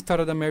mais na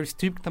história da Meryl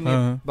Streep, que também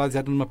é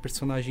baseado numa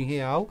personagem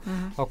real,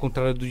 ao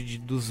contrário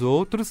dos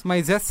outros.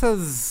 Mas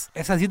essas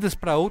idas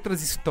pra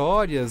outras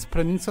histórias,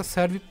 pra mim, só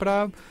serve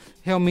pra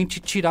realmente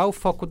tirar o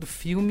foco do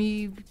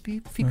filme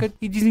e fica...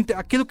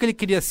 Aquilo que ele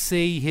queria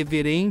ser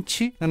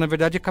irreverente, na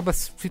verdade, acaba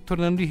se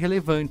tornando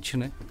irrelevante,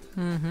 né?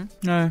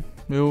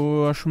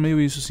 Eu acho meio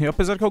isso, assim.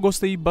 Apesar que eu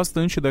gostei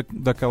bastante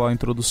daquela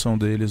introdução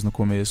deles no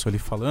começo, ali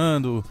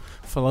falando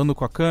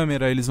com a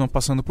câmera, eles vão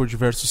passando por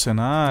diversos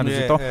cenários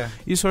e tal.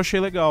 Isso eu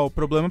achei legal. O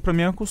problema pra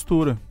mim é a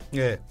costura.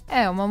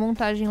 É uma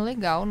montagem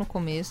legal no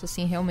começo,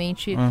 assim,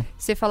 realmente.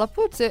 Você fala,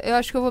 putz, eu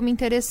acho que eu vou me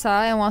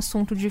interessar, é um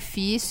assunto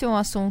difícil, um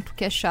assunto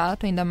que é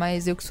chato, ainda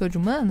mais eu que sou de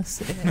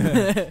humanas.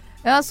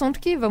 É um assunto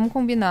que, vamos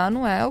combinar,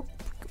 não é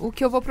o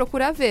que eu vou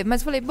procurar ver.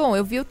 Mas eu falei, bom,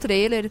 eu vi o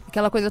trailer,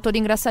 aquela coisa toda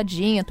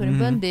engraçadinha, Antônio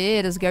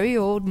Bandeiras, Gary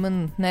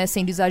Oldman, né,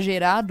 sendo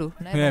exagerado,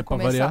 né, vamos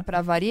começar pra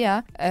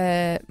variar.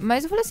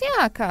 Mas eu falei assim,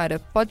 cara,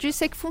 pode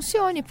ser que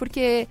funcione,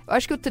 porque eu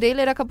acho que o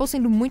trailer acabou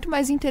sendo muito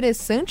mais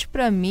interessante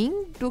pra mim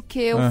do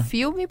que o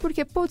filme,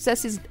 porque, putz,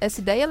 essa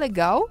ideia é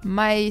legal,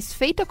 mas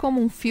feita como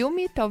um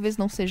filme, talvez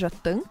não seja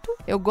tanto.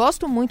 Eu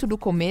gosto muito do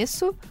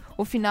começo.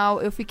 O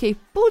final, eu fiquei,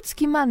 putz,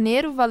 que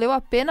maneiro, valeu a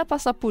pena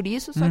passar por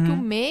isso, só que o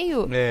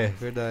meio...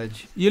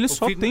 Verdade. E ele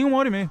só tem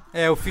 1h30.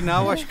 O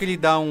final, acho que ele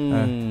dá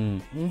um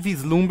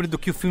vislumbre do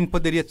que o filme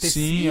poderia ter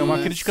sido. Sim, é uma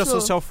crítica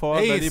social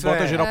foda, ele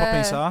bota geral pra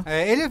pensar.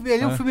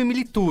 Ele é um filme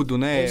militudo,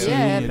 né?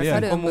 Ele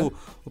é. Como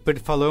o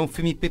Pedro falou, é um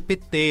filme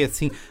PPT,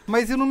 assim.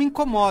 Mas eu não me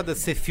incomoda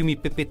ser filme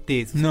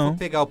PPT. Se você for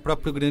pegar o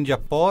próprio Grande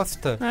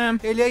Aposta,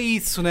 ele é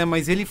isso, né?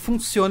 Mas ele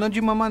funciona de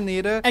uma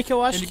maneira... É que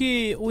eu acho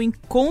que o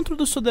encontro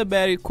do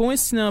Soderbergh com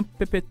esse cinema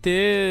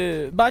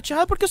PPT bate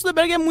errado, porque o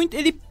Soderbergh é muito...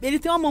 Ele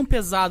tem uma mão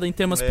pesada em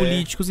termos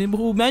políticos, e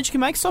o Magic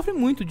Mike sofre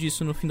muito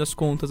disso, no fim das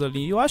contas,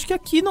 ali. Eu acho que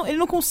aqui ele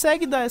não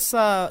consegue dar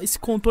esse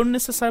contorno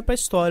necessário pra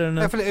história,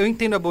 né? Eu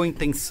entendo a boa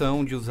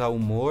intenção de usar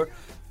humor,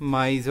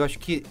 mas eu acho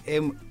que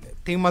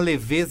tem uma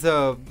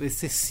leveza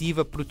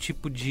excessiva pro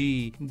tipo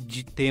de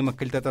tema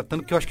que ele tá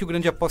tratando, que eu acho que o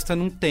Grande Aposta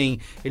não tem.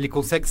 Ele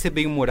consegue ser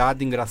bem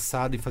humorado,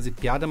 engraçado e fazer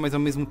piada, mas ao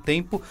mesmo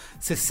tempo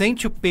você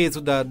sente o peso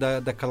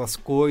daquelas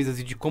coisas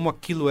e de como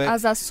aquilo é...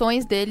 As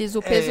ações deles,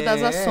 o peso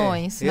das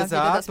ações na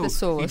vida das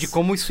pessoas. E de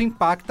como isso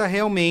impacta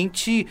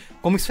realmente,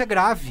 como isso é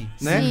grave,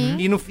 né?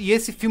 E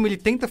esse filme, ele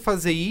tenta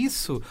fazer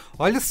isso,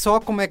 olha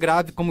só como é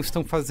grave, como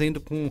estão fazendo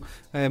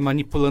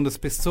manipulando as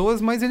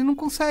pessoas, mas ele não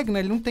consegue, né?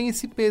 Ele não tem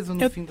esse peso no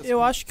fim das contas.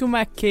 Eu acho que o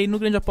McKay no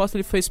Grande Aposta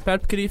ele foi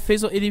esperto porque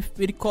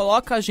ele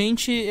coloca a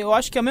gente, eu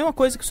acho que é a mesma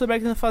coisa que o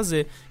Soderbergh tenta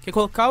fazer, que é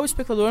colocar o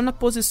espectador na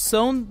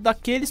posição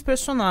daqueles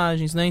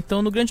personagens, né?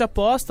 Então no Grande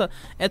Aposta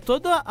é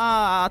toda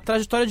a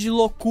trajetória de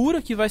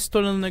loucura que vai se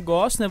tornando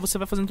negócio, né? Você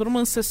vai fazendo toda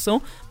uma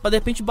sessão pra de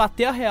repente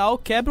bater a real,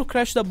 quebra o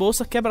crash da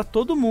bolsa, quebra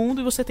todo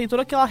mundo e você tem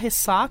toda aquela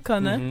ressaca,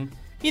 né?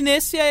 E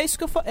nesse é isso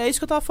que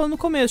eu tava falando no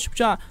começo.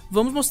 Tipo,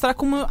 vamos mostrar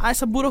como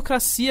essa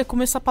burocracia,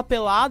 como essa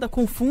papelada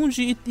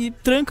confunde e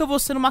tranca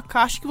você numa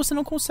caixa que você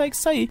não consegue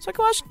sair. Só que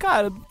eu acho que,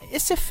 cara,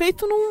 esse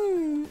efeito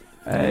não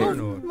é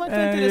tão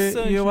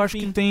interessante. E eu acho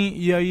que tem...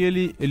 E aí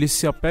ele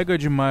se apega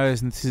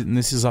demais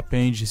nesses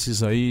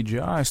apêndices aí de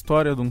a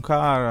história de um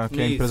cara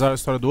que é empresário, a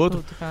história do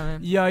outro.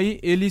 E aí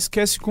ele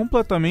esquece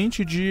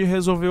completamente de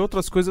resolver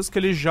outras coisas que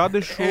ele já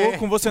deixou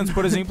com você antes.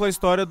 Por exemplo, a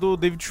história do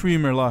David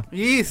Schwimmer lá.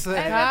 Isso,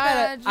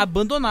 cara,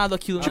 abandonado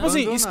aquilo. Tipo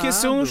assim,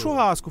 esqueceu no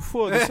churrasco.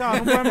 Foda-se,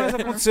 não vai mais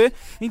acontecer.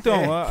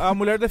 Então, a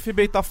mulher da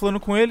FBI tá falando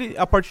com ele,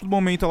 a partir do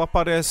momento ela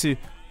aparece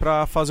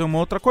pra fazer uma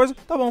outra coisa,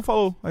 tá bom,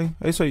 falou.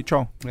 É isso aí,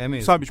 tchau. É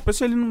mesmo. Sabe, tipo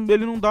assim,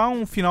 ele não dá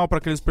um final pra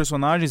aqueles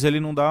personagens, ele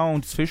não dá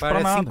um desfecho pra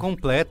nada. Parece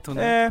incompleto,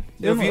 né?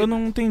 Eu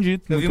não entendi.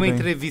 Eu vi uma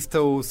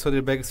entrevista, o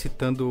Soderbergh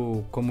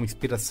citando como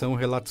inspiração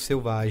Relatos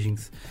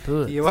Selvagens.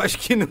 E eu acho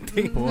que não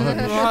tem...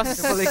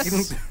 Nossa. Eu falei que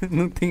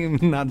não tem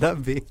nada a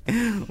ver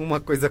uma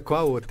coisa com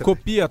a outra.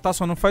 Copia, tá?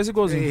 Só não faz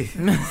igualzinho.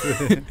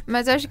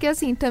 Mas eu acho que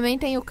assim, também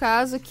tem o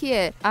caso que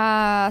é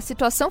a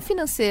situação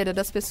financeira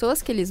das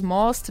pessoas que eles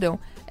mostram,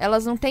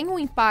 elas não têm um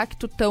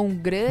impacto tão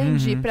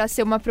grande pra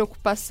ser uma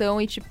preocupação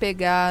e te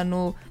pegar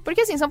no...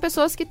 Porque assim, são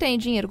pessoas que têm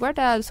dinheiro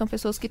guardado, são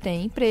pessoas que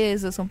têm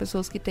empresas, são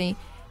pessoas que têm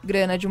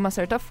grana de uma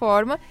certa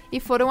forma e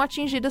foram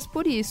atingidas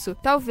por isso.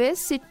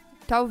 Talvez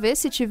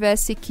se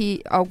tivesse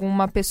que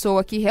alguma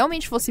pessoa que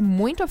realmente fosse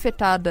muito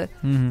afetada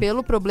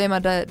pelo problema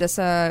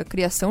dessa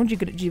criação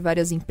de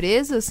várias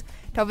empresas,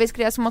 talvez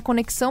criasse uma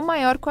conexão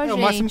maior com a gente.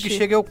 O máximo que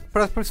chega é o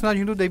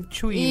personagem do David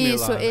Schwimmer.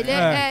 Isso, lá, ele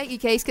e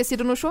que é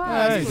esquecido no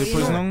churrasco. E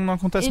depois não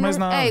acontece mais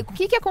nada. O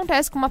que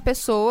acontece com uma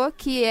pessoa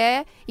que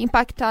é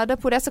impactada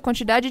por essa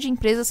quantidade de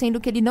empresas, sendo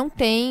que ele não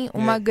tem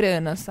uma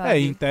grana, sabe?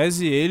 Em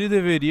tese ele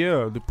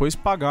deveria depois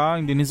pagar a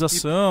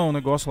indenização, um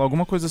negócio lá,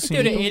 alguma coisa assim.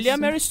 Ele é a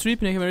Meryl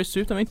Streep, né? Que a Meryl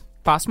Streep também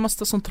passa uma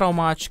situação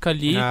traumática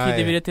ali, que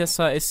deveria ter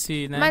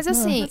esse, né? Mas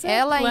assim,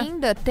 ela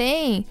ainda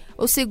tem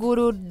o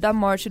seguro da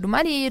morte do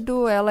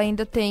marido, ela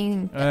ainda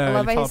tem...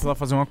 ela vai fala pra ela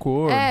fazer um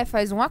acordo.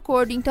 Faz um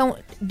acordo. Então,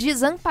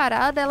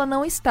 desamparada ela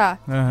não está.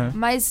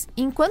 Mas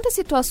em quantas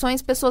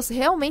situações pessoas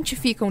realmente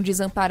ficam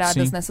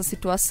desamparadas nessa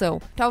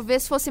situação?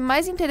 Talvez fosse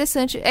mais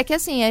interessante... É que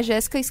assim, é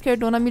Jéssica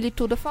Esquerdona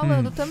Milituda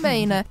falando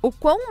também, né? O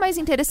quão mais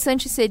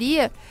interessante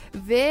seria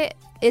ver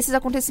esses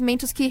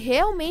acontecimentos que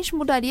realmente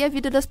mudaria a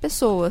vida das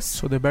pessoas.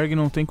 Soderbergh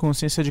não tem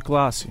consciência de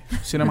classe.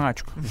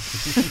 Cinemático.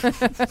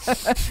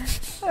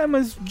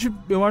 Mas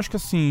eu acho que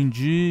assim,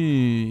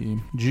 de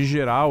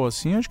geral,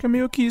 assim, acho que é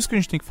meio que isso que a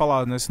gente tem que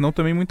falar, né? Senão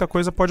também muita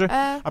coisa pode...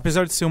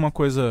 Apesar de ser uma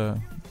coisa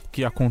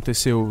que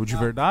aconteceu de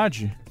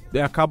verdade,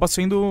 acaba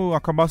sendo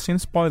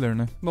spoiler,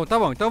 né? Bom, tá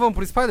bom. Então vamos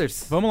pro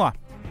spoilers? Vamos lá.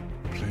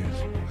 Please,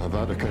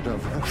 Avada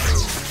Kedavra.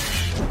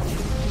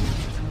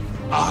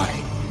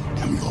 I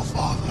am your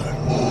father.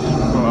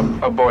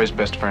 A boy's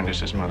best friend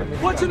is his mother.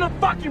 What's in the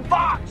fucking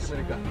box?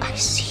 I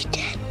see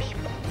dead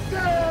people.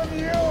 Damn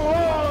you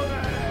all to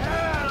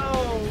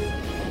hell!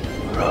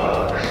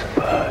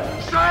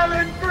 Rosebud.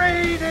 Silent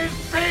Breed is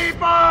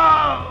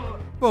people!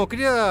 Bom, eu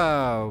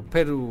queria...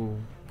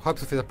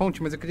 Robson fez a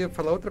ponte, mas eu queria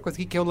falar outra coisa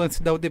aqui, que é o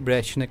lance da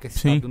Odebrecht, né? Que é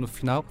citado no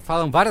final.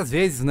 Falam várias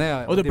vezes,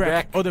 né?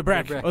 Odebrecht.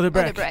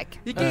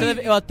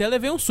 Eu até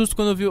levei um susto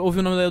quando eu ouvi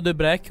o nome da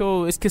Odebrecht,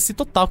 eu esqueci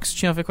total que isso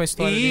tinha a ver com a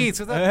história.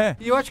 Isso,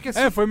 E eu acho que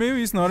foi meio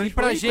isso, na hora de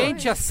pra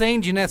gente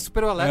acende, né?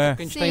 Super o alerta,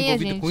 porque a gente tá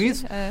envolvido com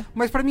isso.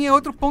 Mas pra mim é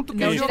outro ponto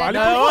que eu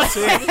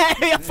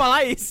ia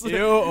falar isso.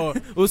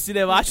 O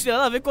cinemático tem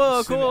nada a ver com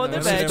o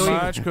Odebrecht. O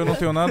cinemático eu não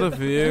tenho nada a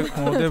ver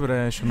com o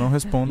Odebrecht, eu não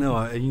respondo. Não,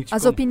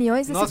 as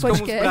opiniões desse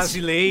podcast. Nós como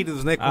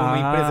brasileiros, né? Como uma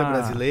empresa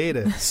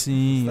brasileira.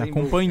 Sim,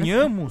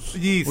 acompanhamos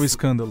o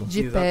escândalo.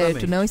 De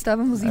perto, não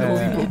estávamos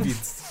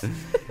envolvidos.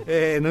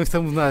 Não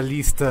estamos na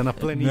lista, na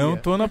planilha. Não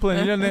tô na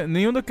planilha,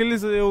 nenhum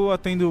daqueles eu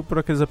atendo por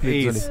aqueles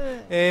aplicativos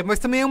ali. Mas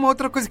também é uma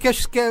outra coisa que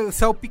acho que é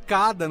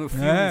salpicada no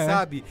filme,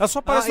 sabe? Ela só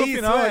aparece no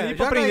final ali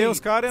pra prender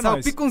os caras,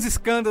 salpica uns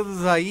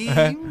escândalos aí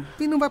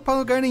e não vai pra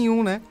lugar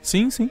nenhum, né?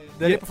 Sim.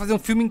 Daria pra fazer um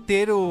filme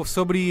inteiro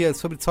sobre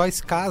só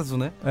esse caso,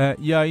 né?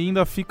 E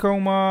ainda fica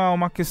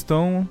uma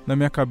questão na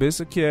minha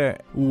cabeça que é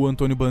o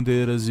Antônio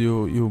Bandeiras e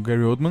o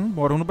Gary Oldman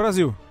moram no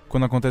Brasil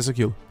quando acontece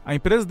aquilo. A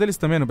empresa deles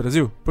também é no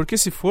Brasil? Porque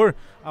se for,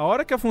 a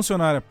hora que a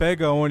funcionária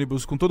pega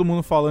ônibus com todo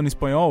mundo falando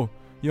espanhol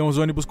e é uns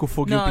ônibus com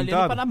foguinho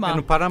pintado... É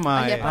no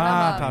Panamá.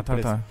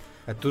 Tá.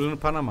 É tudo no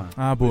Panamá.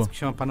 Boa. Por isso que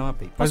chama Panama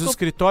Papers. Mas o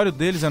escritório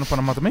deles é no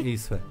Panamá também?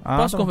 Isso,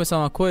 Posso confessar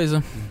uma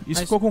coisa?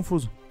 Isso ficou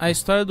confuso. A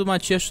história do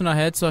Matias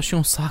Schunahetz eu achei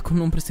um saco,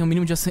 não prestei o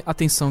mínimo de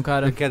atenção,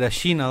 cara. Que é da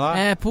China lá?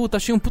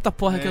 Achei um puta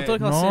porra, que toda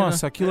aquela cena.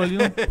 Nossa, aquilo ali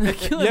não...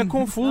 E é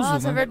confuso,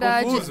 Nossa, né? é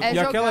verdade, confuso. É e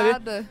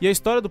jogada. E a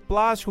história do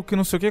plástico, que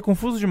não sei o que, é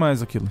confuso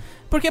demais aquilo.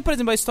 Porque, por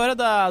exemplo, a história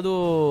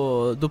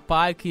do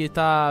pai que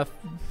tá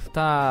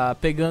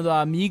pegando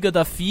a amiga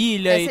da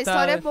filha Essa e tá...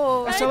 história é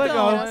boa. Essa é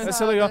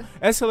legal.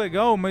 Essa é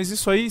legal, mas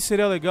isso aí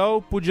seria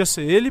legal, podia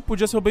ser ele,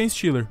 podia ser o Ben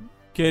Stiller.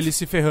 Que é ele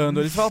se ferrando,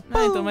 ele fala...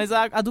 então, mas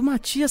a do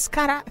Matias,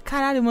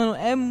 caralho, mano,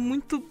 é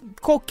muito...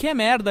 Qualquer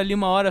merda ali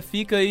uma hora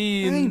fica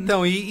e...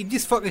 então, e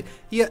desfoca...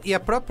 E a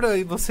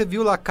própria... Você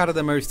viu lá a cara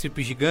da Meryl Streep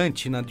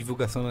gigante na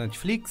divulgação da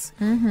Netflix?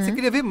 Você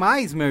queria ver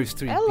mais Meryl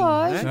Streep, É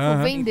lógico,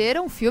 né?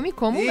 Venderam um filme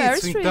como Meryl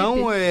Streep. Então,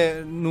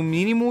 no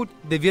mínimo,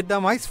 devia dar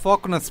mais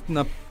foco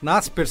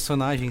nas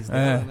personagens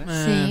dela, né?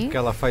 Sim. Porque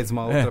ela faz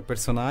uma outra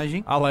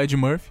personagem. A lá Ed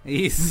Murphy.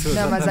 Isso,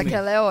 Não, mas exatamente.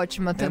 aquela é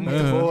ótima também.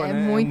 É muito boa, né?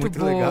 muito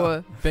boa.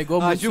 Legal.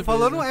 Pegou A muito Gil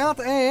falou, não,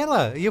 é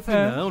ela. E eu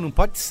falei, não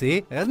pode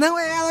ser. Não,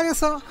 é ela, olha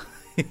só.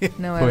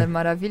 Não, ela é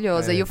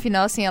maravilhosa. E o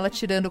final, assim, ela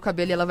tirando o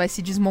cabelo e ela vai se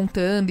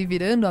desmontando e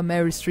virando a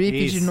Meryl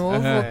Streep de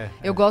novo.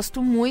 Eu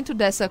gosto muito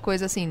dessa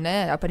coisa, assim,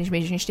 né?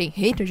 Aparentemente a gente tem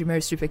hater de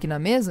Meryl Streep aqui na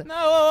mesa.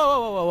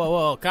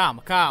 Não,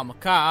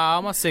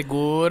 calma,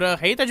 segura.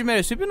 Hater de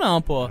Meryl Streep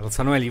não, pô. Ela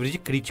só não é livre de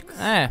críticas.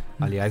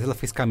 Aliás, ela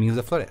fez Caminhos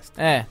da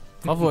Floresta.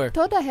 Por favor.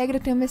 Toda regra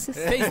tem uma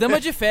exceção. Fez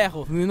Dama de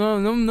Ferro.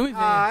 Não me vem.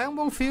 É um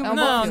bom filme.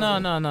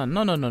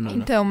 Não.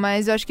 Então,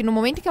 mas eu acho que no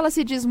momento que ela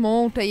se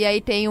desmonta e aí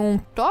tem um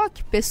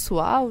toque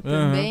pessoal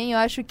também, eu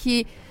acho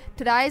que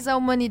traz a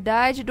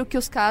humanidade do que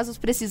os casos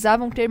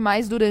precisavam ter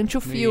mais durante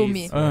o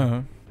filme.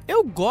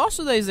 Eu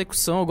gosto da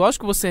execução, eu gosto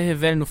que você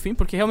revele no fim,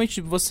 porque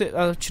realmente você,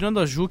 tirando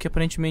a Ju, que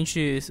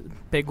aparentemente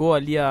pegou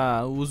ali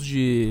o uso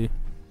de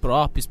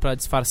props pra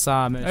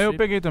disfarçar a Meryl Streep. Eu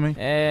peguei também.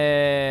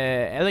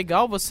 É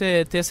legal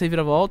você ter essa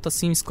reviravolta,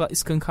 assim,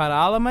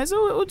 escancará-la, mas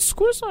o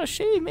discurso eu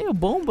achei meio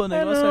bomba,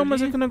 né?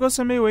 Mas é que o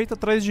negócio é meio eita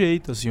atrás de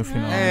eita, assim, o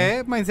final.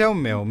 Mas é o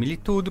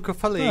militudo que eu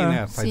falei,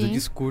 né? Faz sim.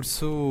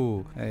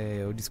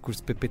 o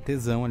discurso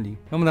PPTzão ali.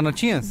 Vamos dar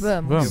notinhas?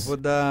 Vamos. Eu vou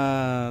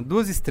dar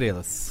 2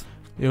 estrelas.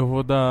 Eu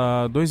vou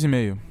dar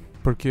 2,5.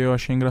 Porque eu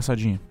achei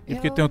engraçadinho. E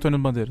porque tem o Antônio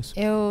Bandeiras.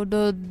 Eu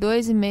dou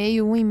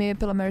 2,5, 1,5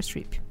 pela Meryl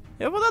Streep.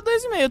 Eu vou dar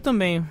 2,5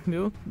 também,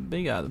 viu?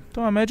 Obrigado.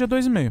 Então a média é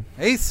 2,5.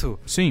 É isso?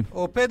 Sim.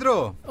 Ô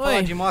Pedro,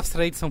 fala de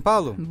mostra aí de São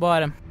Paulo?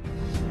 Bora.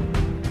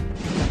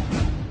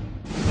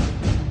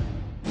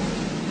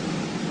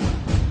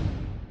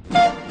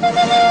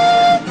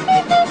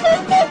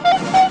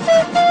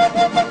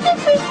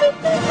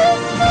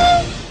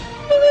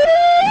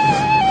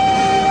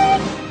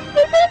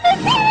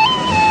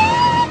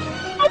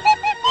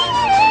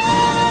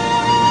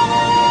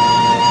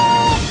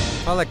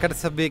 Fala, quero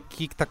saber o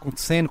que está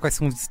acontecendo, quais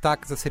são os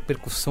destaques, as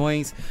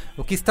repercussões,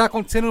 o que está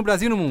acontecendo no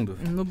Brasil e no mundo.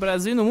 No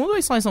Brasil e no mundo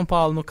ou só em São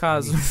Paulo, no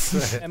caso?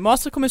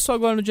 Mostra começou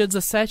agora no dia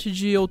 17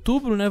 de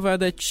outubro, né? Vai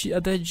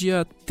até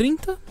dia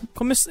 30.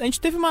 A gente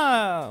teve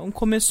um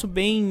começo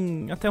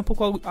bem... Até um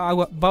pouco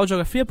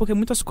baldeografia, porque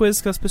muitas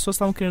coisas que as pessoas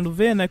estavam querendo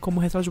ver, né? Como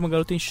Retrato de uma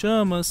Garota em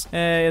Chamas.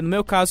 No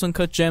meu caso,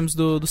 Uncut Gems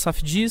do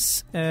Safdie.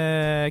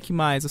 Que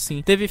mais,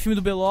 assim? Teve filme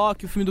do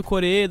Belloc, o filme do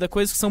Coreda,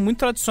 coisas que são muito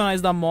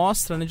tradicionais da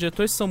mostra, né?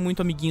 Diretores que são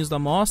muito amiguinhos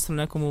da mostra,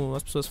 né, como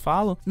as pessoas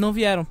falam, não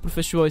vieram pro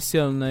festival esse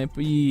ano, né,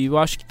 e eu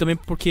acho que também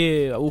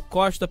porque o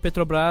corte da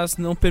Petrobras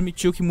não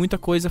permitiu que muita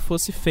coisa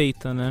fosse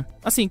feita, né.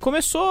 Assim,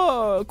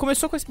 começou com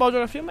esse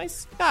baldeografia,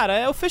 mas,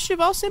 cara, o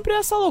festival sempre é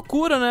essa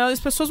loucura, né, as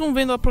pessoas vão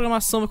vendo a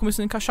programação, vai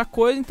começando a encaixar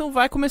coisa, então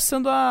vai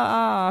começando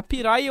a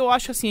pirar, e eu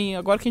acho assim,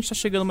 agora que a gente tá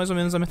chegando mais ou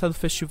menos à metade do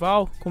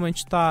festival, como a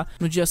gente tá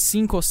no dia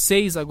 5 ou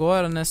 6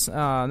 agora,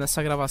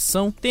 nessa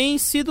gravação, tem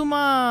sido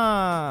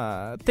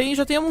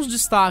já tem uns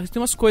destaques,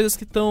 tem umas coisas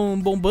que estão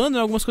bombando,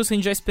 algumas coisas que a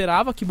gente já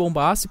esperava que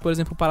bombasse, por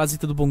exemplo, o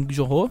Parasita do Bong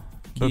Joon-ho.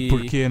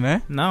 Por quê,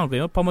 né? Não,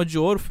 ganhou a Palma de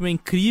Ouro, o filme é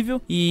incrível.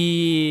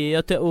 E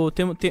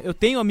eu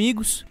tenho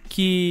amigos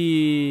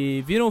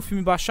que viram o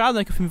filme baixado,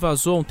 né? Que o filme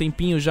vazou há um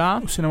tempinho já.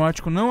 O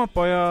Cinemático não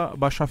apoia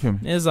baixar filme.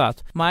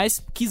 Exato.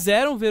 Mas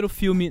quiseram ver o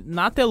filme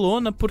na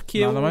telona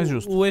porque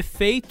o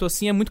efeito,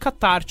 assim, é muito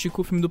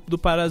catártico, o filme do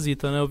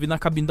Parasita, né? Eu vi na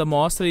cabine da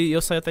mostra e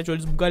eu saí até de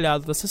olhos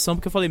bugalhados da sessão,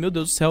 porque eu falei, meu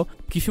Deus do céu,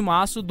 que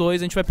filmaço,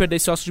 2, a gente vai perder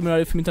esse Oscar de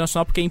melhor filme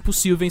internacional porque é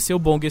impossível vencer o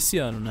Bong esse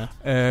ano, né?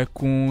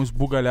 Com os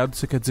bugalhados,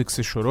 você quer dizer que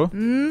você chorou?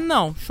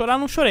 Não, chorar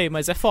não chorei,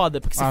 mas é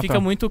foda, porque você fica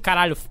muito,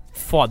 caralho,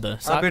 foda,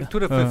 sabe? A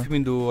abertura foi o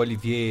filme do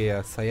Olivier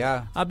Assayas?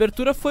 A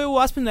abertura foi o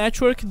Aspen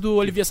Network do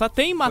Olivier Assayas.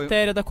 Tem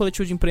matéria da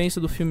coletiva de imprensa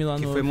do filme lá no...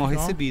 Que foi mal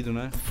recebido,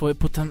 né? Foi,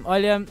 puta...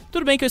 Olha,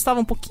 tudo bem que eu estava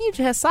um pouquinho de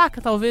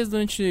ressaca, talvez,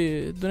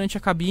 durante a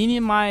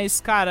cabine,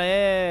 mas, cara,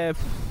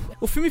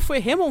 O filme foi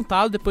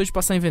remontado depois de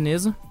passar em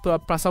Veneza, pra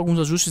passar alguns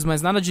ajustes,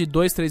 mas nada de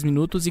 2-3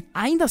 minutos. E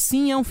ainda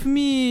assim é um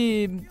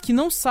filme que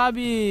não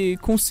sabe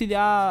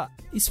conciliar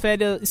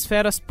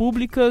esferas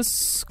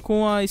públicas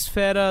com a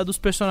esfera dos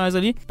personagens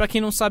ali. Pra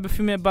quem não sabe, o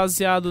filme é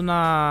baseado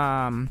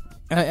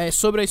É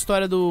sobre a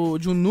história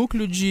de um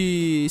núcleo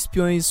de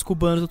espiões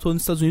cubanos atuando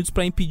nos Estados Unidos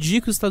pra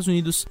impedir que os Estados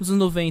Unidos, nos anos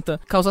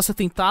 90, causasse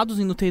atentados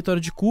no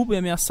território de Cuba e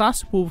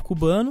ameaçasse o povo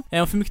cubano.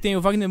 É um filme que tem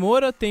o Wagner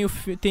Moura, tem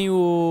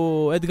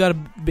o Edgar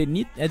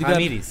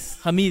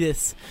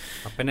Ramírez.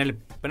 A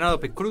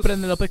Penélope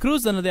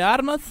Cruz, Ana de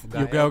Armas.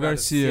 E o Gael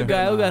Garcia.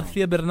 Gael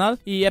Garcia Bernal.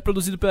 E é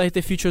produzido pela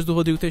RT Features do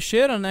Rodrigo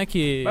Teixeira, né?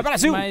 Vai,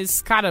 Brasil!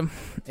 Mas, cara,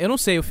 eu não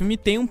sei. O filme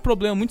tem um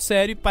problema muito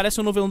sério. Parece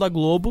um novelão da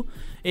Globo.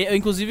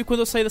 Inclusive, quando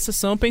eu saí da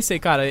sessão, eu pensei,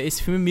 cara,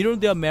 esse filme Mirror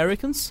the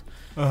Americans...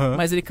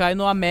 Mas ele cai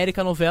no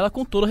América Novela,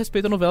 com todo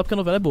respeito à novela, porque a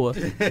novela é boa.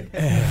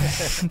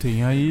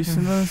 Tem aí esse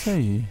lance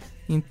aí.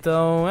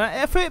 Então,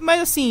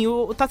 mas assim,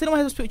 tá tendo uma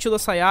retrospectiva da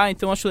Sayá,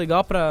 então acho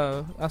legal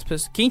pra as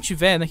pessoas, quem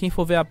tiver, né, quem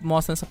for ver a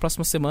mostra nessa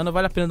próxima semana,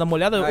 vale a pena dar uma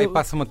olhada.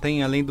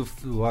 Tem, além do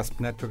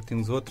Wasp Network, tem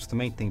os outros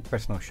também, tem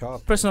Personal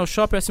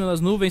Shopper, Acima das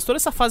Nuvens, toda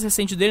essa fase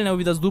recente dele, né, o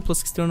Vidas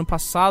Duplas, que estreou no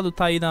passado,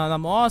 tá aí na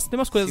mostra, tem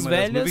umas coisas Acima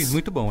velhas. Das Nuvens,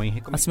 muito bom, hein?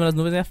 Recomendo. Acima das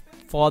Nuvens é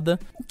foda.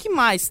 O que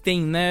mais tem,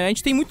 né? A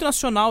gente tem muito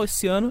nacional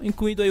esse ano,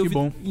 incluindo aí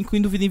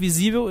incluindo Vida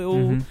Invisível,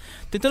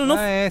 tentando não...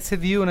 você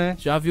viu, né?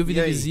 Já viu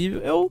Vida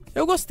Invisível,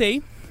 eu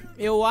gostei.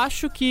 Eu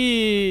acho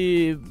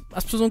que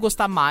as pessoas vão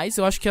gostar mais.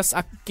 Eu acho que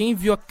quem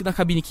viu na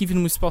cabine, quem viu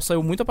no Municipal,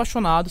 saiu muito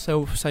apaixonado.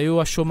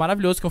 Achou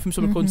maravilhoso, que é um filme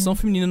sobre condição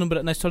feminina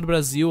na história do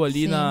Brasil,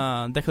 ali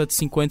na década de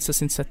 50,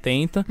 60 e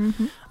 70.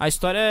 A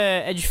história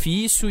é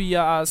difícil e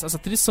as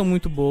atrizes são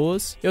muito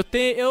boas.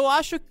 Eu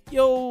acho que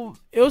eu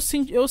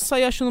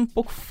saí achando um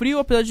pouco frio,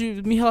 apesar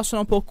de me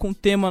relacionar um pouco com o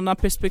tema na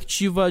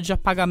perspectiva de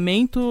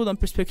apagamento, na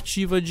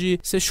perspectiva de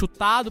ser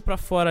chutado pra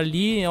fora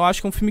ali. Eu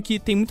acho que é um filme que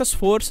tem muitas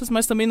forças,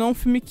 mas também não é um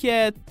filme que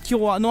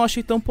eu não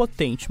achei tão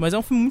potente. Mas é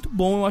um filme muito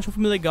bom, eu acho um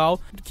filme legal.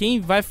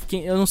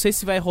 Eu não sei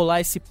se vai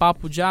rolar esse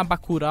papo de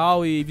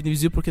Bacurau e Vida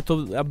Invisível, porque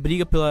a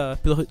briga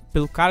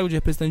pelo cargo de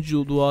representante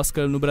do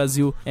Oscar no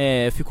Brasil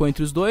ficou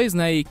entre os dois,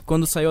 né? E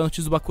quando saiu a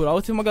notícia do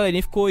Bacurau, teve uma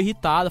galerinha que ficou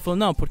irritada, falando,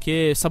 não,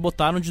 porque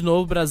sabotaram de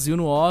novo o Brasil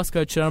no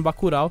Oscar, tiraram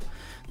Bacurau.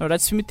 Na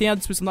verdade, esse filme tem a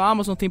distribuição da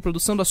Amazon, tem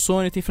produção da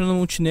Sony, tem Fernando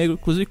Montenegro.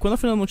 Inclusive, quando a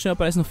Fernando Montenegro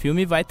aparece no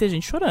filme, vai ter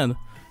gente chorando.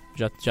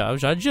 Já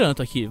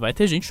adianto aqui, vai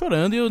ter gente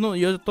chorando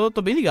e eu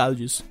tô bem ligado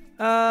disso.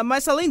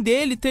 Mas além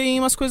dele, tem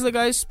umas coisas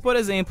legais, por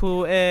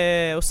exemplo,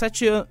 o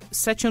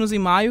 7 Anos em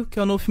Maio, que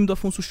é o novo filme do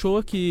Afonso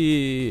Shoa,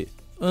 que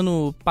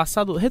ano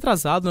passado,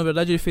 retrasado, na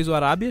verdade, ele fez o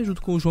Arábia,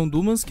 junto com o João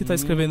Dumas, que tá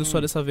escrevendo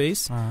só dessa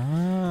vez.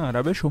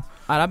 Arábia é show.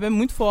 Arábia é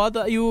muito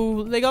foda, e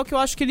o legal é que eu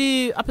acho que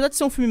ele, apesar de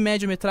ser um filme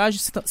média-metragem,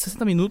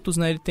 60 minutos,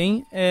 né, ele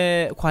tem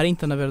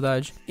 40, na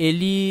verdade,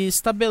 ele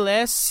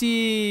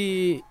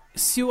estabelece...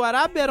 Se o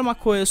Arábia era uma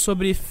coisa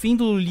sobre fim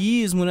do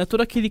lulismo, né?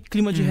 Todo aquele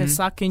clima de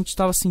ressaca que a gente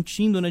tava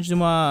sentindo, né?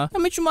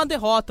 Realmente de uma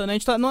derrota, né?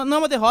 Não é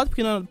uma derrota,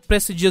 porque não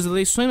precedia as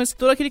eleições, mas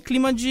todo aquele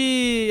clima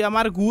de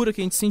amargura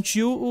que a gente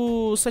sentiu.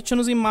 O 7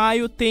 Anos em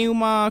Maio tem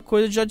uma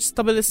coisa de já de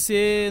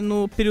estabelecer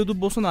no período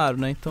Bolsonaro,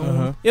 né?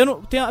 Então,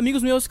 tenho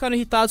amigos meus que ficaram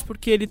irritados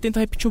porque ele tenta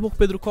repetir um pouco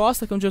Pedro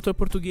Costa, que é um diretor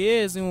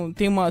português,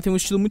 tem um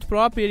estilo muito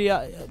próprio.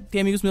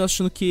 Tem amigos meus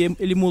achando que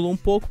ele emulou um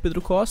pouco Pedro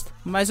Costa.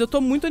 Mas eu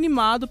tô muito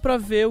animado pra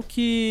ver o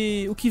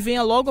que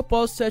venha logo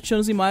após os 7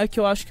 Anos em Maio, que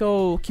eu acho que é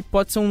o que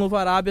pode ser um novo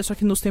Arábia, só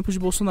que nos tempos de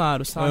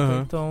Bolsonaro, sabe?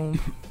 Então...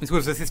 Mas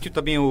você assistiu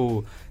também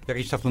já que a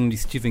gente tá falando de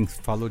Steven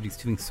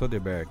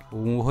Soderbergh,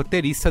 o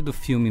roteirista do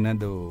filme, né?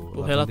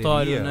 O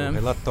relatório, né? O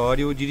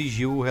relatório,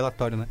 dirigiu o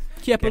relatório, né?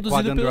 Que é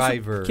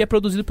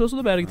produzido pelo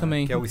Soderbergh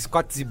também. Que é o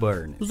Scott Z.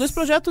 Burns. Os dois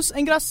projetos, é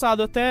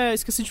engraçado, eu até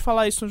esqueci de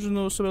falar isso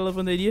sobre a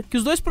Lavanderia, que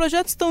os dois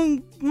projetos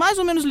estão mais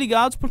ou menos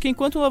ligados, porque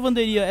enquanto a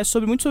Lavanderia é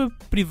muito sobre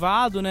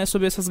privado, né?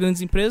 Sobre essas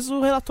grandes empresas,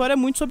 o relatório é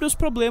muito sobre os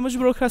problemas de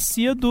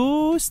burocracia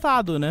do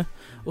Estado, né?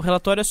 O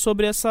relatório é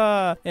sobre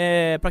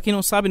pra quem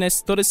não sabe, né?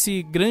 Todo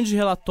esse grande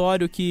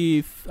relatório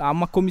que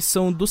uma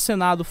comissão do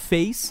Senado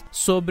fez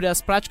sobre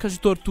as práticas de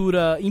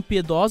tortura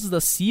impiedosas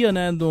da CIA,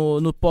 né?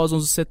 No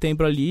pós-11 de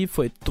setembro ali,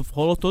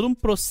 rolou todo um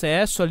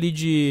processo ali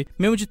de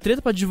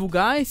treta pra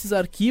divulgar esses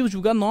arquivos,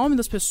 divulgar nome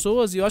das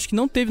pessoas, e eu acho que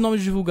não teve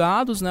nomes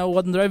divulgados, né? O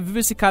Adam Driver vive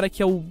esse cara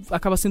que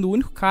acaba sendo o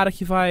único cara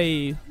que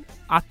vai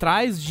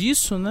atrás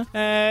disso, né?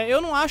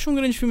 Eu não acho um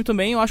grande filme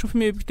também, eu acho um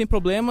filme que tem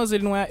problemas,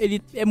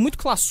 ele é muito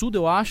classudo,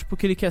 eu acho,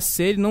 porque ele quer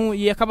ser,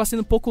 e acaba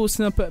sendo um pouco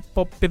cinema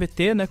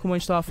PPT, né, como a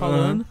gente tava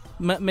falando.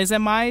 Mas é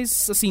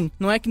mais, assim,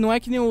 não é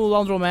que nem o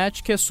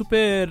Laundromat, que é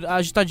super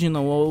agitadinho,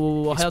 não.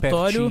 O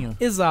relatório...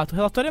 Exato, o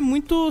relatório é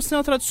muito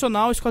cinema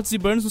tradicional, Scott Z.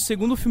 Burns no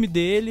segundo filme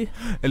dele.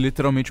 É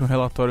literalmente um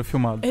relatório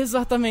filmado.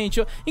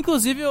 Exatamente.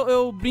 Inclusive,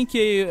 eu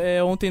brinquei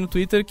ontem no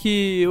Twitter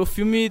que o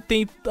filme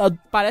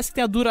parece que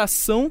tem a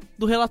duração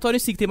do relatório em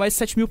si, que tem mais de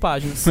 7 mil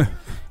páginas.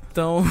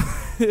 Então,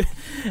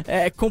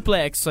 é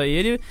complexo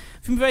aí. O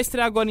filme vai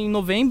estrear agora em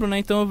novembro, né?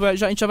 Então a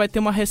gente já vai ter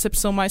uma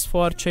recepção mais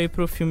forte aí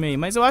pro filme aí.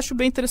 Mas eu acho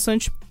bem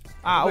interessante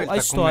a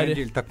história.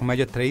 Ele tá com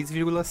média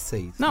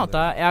 3,6. Não,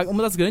 tá. É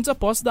uma das grandes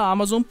apostas da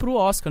Amazon pro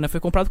Oscar, né? Foi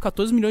comprado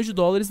 14 milhões de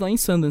dólares lá em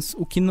Sundance,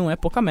 o que não é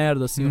pouca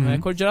merda, assim. O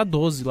recorde era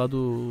 12 lá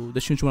do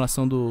Destino de uma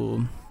Nação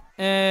do...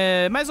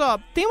 Mas,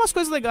 tem umas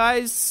coisas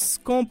legais,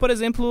 como, por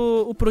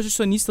exemplo, o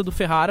projecionista do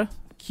Ferrara,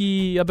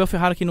 que Abel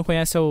Ferrara, quem não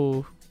conhece, é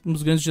o um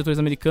dos grandes diretores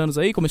americanos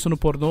aí, começou no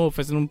pornô,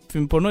 fazendo um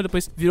filme pornô, e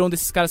depois virou um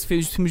desses caras que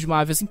fez filmes de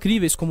máfias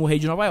incríveis, como O Rei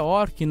de Nova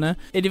York, né?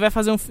 Ele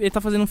tá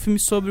fazendo um filme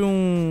sobre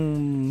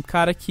um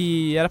cara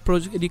que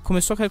ele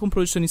começou a carreira como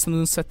projecionista nos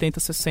anos 70,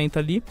 60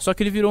 ali, só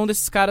que ele virou um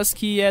desses caras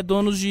que é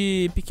dono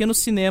de pequenos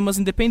cinemas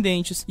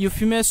independentes, e o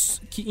filme é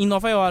em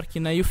Nova York,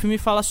 né? E o filme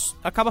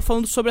acaba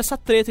falando sobre essa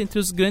treta entre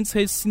os grandes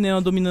redes de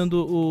cinema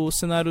dominando o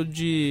cenário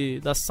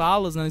das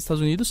salas, né, nos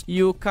Estados Unidos,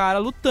 e o cara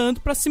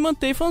lutando pra se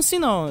manter e falando assim,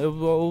 não,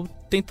 eu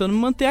tentando me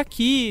manter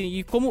aqui,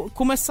 e como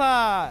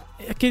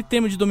aquele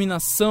termo de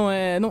dominação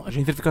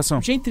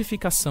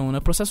gentrificação, né?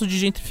 O processo de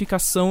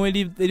gentrificação,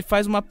 ele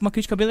faz uma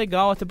crítica bem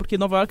legal, até porque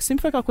Nova York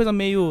sempre foi aquela coisa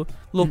meio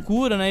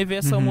loucura, né? E ver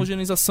essa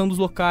homogeneização dos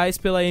locais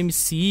pela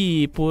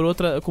AMC, por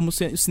outra, como o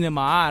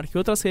Cinemark,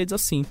 outras redes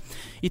assim.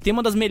 E tem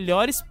uma das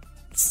melhores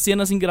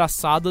cenas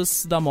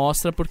engraçadas da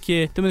mostra,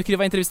 porque tem um que ele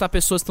vai entrevistar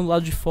pessoas que estão do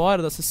lado de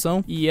fora da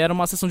sessão, e era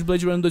uma sessão de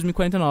Blade Runner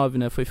 2049,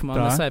 né? Foi filmado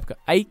nessa época.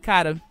 Aí,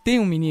 cara, tem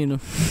um menino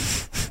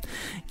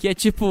que é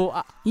tipo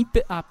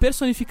a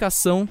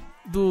personificação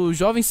do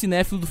jovem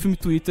cinéfilo do filme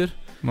Twitter.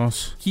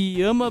 Nossa.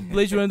 Que ama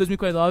Blade Runner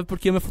 2049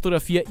 porque ama a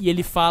fotografia, e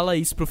ele fala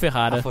isso pro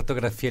Ferrara. A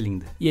fotografia é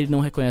linda. E ele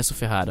não reconhece o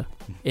Ferrara.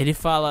 Ele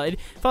fala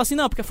assim,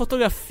 não, porque a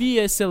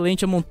fotografia é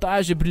excelente, a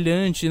montagem é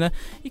brilhante, né?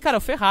 E, cara,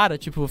 o Ferrara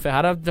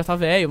já tá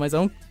velho, mas é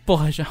o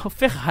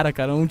Ferrara,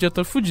 cara, um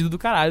diretor fudido do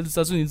caralho dos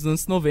Estados Unidos, nos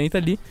anos 90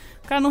 ali.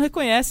 O cara não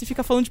reconhece e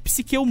fica falando de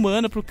psique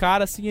humana pro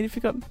cara, assim, ele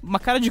fica uma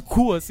cara de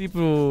cu, assim,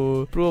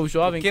 pro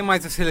jovem. O que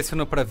mais você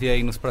selecionou pra ver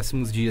aí nos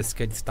próximos dias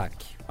que é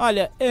destaque?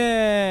 Olha,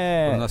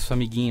 O nosso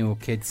amiguinho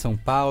que é de São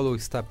Paulo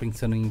está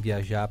pensando em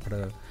viajar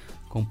pra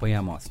acompanhar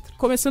a mostra.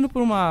 Começando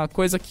por uma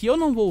coisa que eu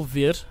não vou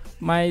ver,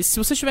 mas se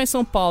você estiver em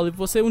São Paulo e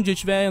você um dia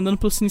estiver andando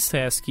pelo Cine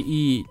Sesc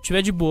e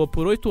estiver de boa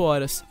por 8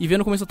 horas e vendo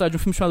no começo da tarde um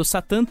filme chamado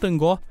Satan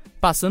Tangó,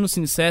 passando no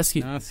Cine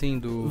Sesc,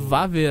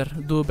 vá ver,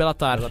 do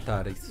Bellatar.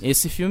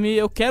 Esse filme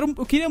eu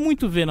queria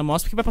muito ver na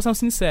mostra, porque vai passar no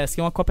Cine Sesc,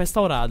 é uma cópia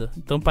restaurada.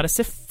 Então parece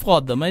ser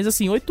foda, mas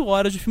assim, 8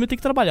 horas de filme eu tenho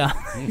que trabalhar.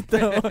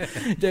 Então,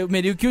 é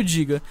meio que eu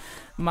diga.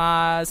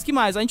 Mas, que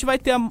mais? A gente vai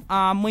ter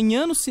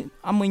amanhã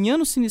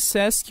no Cine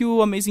Sesc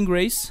o Amazing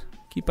Grace,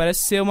 que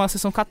parece ser uma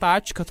sessão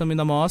catártica também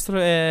da mostra,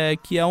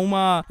 que é um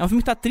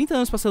filme que tá há 30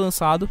 anos pra ser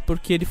lançado,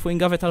 porque ele foi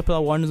engavetado pela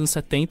Warner nos anos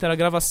 70, era a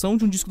gravação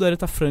de um disco da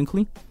Aretha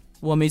Franklin,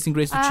 o Amazing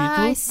Grace do título.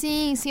 Ai,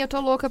 sim, eu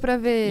tô louca pra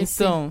ver.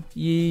 Então,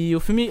 e o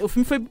filme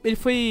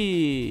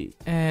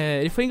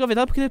foi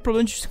engavetado porque teve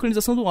problema de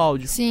sincronização do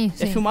áudio. Sim,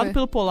 é filmado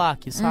pelo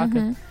Pollack,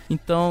 saca?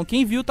 Então,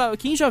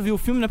 quem já viu o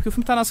filme, né? Porque o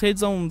filme tá nas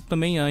redes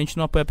também, a gente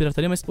não apoia a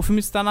pirataria, mas o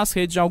filme está nas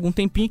redes já há algum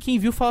tempinho, e quem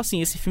viu fala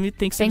assim, esse filme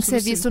tem que ser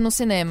visto no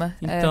cinema.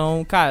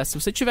 Então, cara, se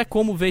você tiver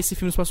como ver esse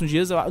filme nos próximos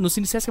dias, no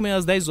Cine Sesc amanhã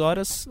às 10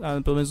 horas,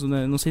 pelo menos,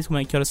 né, não sei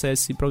que hora é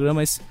esse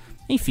programa, mas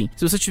enfim,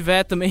 se você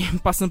estiver também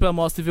passando pela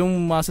mostra e ver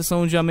uma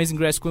sessão de Amazing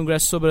Grace com o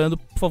ingresso sobrando,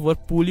 por favor,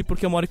 pule,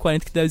 porque é 1h40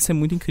 que deve ser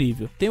muito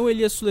incrível. Tem o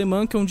Elias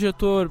Suleiman, que é um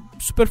diretor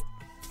super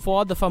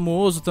foda,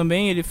 famoso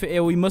também, ele é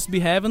o It Must Be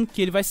Heaven,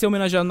 que ele vai ser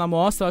homenageado na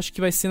mostra, acho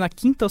que vai ser na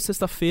quinta ou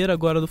sexta-feira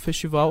agora do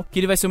festival, que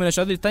ele vai ser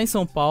homenageado, ele tá em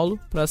São Paulo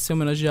pra ser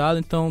homenageado,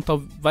 então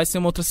vai ser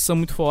uma outra sessão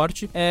muito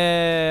forte.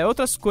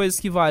 Outras coisas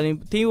que valem,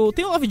 tem o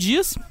 9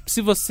 Dias,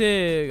 se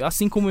você,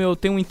 assim como eu,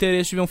 tem um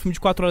interesse de ver um filme de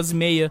 4 horas e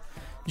meia,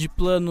 de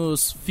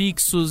planos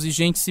fixos e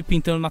gente se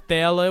pintando na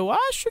tela, eu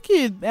acho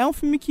que é um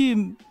filme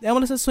que é uma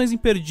das sessões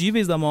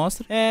imperdíveis da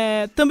mostra.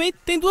 Também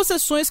tem 2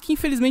 sessões que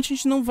infelizmente a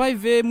gente não vai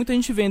ver muita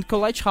gente vendo, que é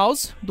o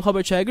Lighthouse, do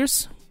Robert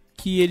Eggers,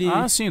 que ele...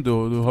 Ah, sim,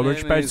 do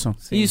Robert Pattinson.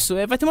 Isso,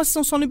 vai ter uma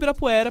sessão só no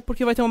Ibirapuera,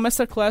 porque vai ter uma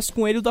masterclass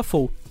com ele e o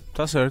Dafoe.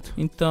 Tá certo.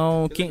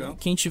 Então,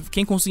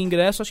 quem conseguir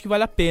ingresso, acho que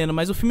vale a pena.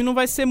 Mas o filme não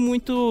vai ser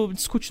muito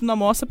discutido na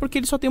mostra, porque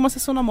ele só tem uma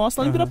sessão na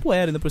mostra lá em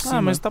Ibirapuera, ainda por cima.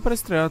 Ah, mas tá pra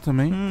estrear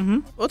também.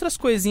 Outras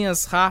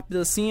coisinhas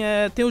rápidas, assim,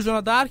 tem o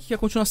Joana d'Arc, que é a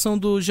continuação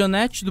do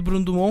Jeannette, do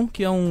Bruno Dumont,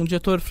 que é um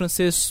diretor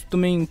francês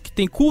também que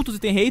tem cultos e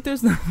tem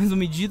haters, na mesma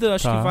medida.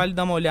 Acho que vale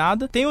dar uma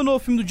olhada. Tem o novo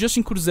filme do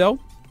Justin Kurzel,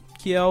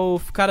 que é o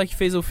cara que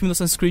fez o filme do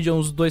Assassin's Creed há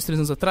uns 2-3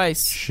 anos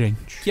atrás.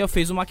 Gente. Que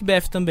fez o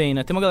Macbeth também,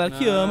 né? Tem uma galera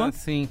que ama.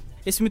 Sim.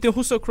 Esse filme tem o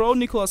Russell Crowe,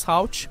 Nicholas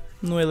Hoult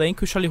no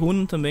elenco, e o Charlie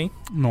Hunnam também.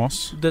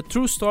 Nossa. The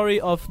True Story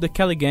of the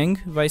Kelly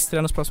Gang vai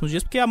estrear nos próximos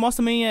dias, porque a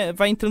mostra também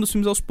vai entrando os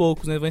filmes aos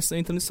poucos, né? Vai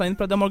entrando e saindo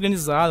pra dar uma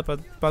organizada,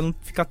 pra não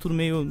ficar tudo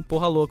meio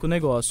porra louca o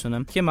negócio,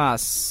 né? Que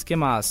mais?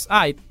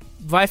 E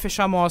vai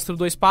fechar a mostra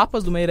Dois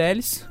Papas, do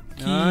Meirelles.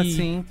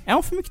 Sim. É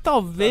um filme que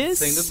talvez...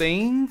 Tá sendo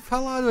bem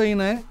falado aí,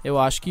 né? Eu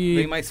acho que...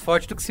 Bem mais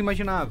forte do que se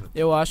imaginava.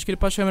 Eu acho que ele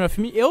pode ser o melhor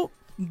filme.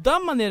 Da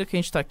maneira que a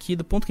gente tá aqui,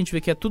 do ponto que a gente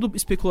vê que é tudo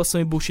especulação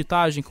e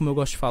bullshitagem, como eu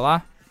gosto de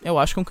falar, eu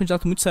acho que é um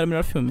candidato muito sério ao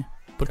melhor filme.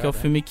 Porque é um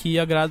filme que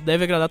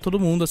deve agradar todo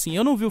mundo, assim.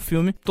 Eu não vi o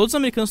filme, todos os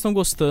americanos estão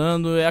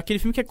gostando. É aquele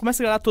filme que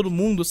começa a agradar todo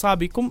mundo,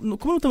 sabe? Como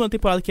não tem uma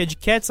temporada que é de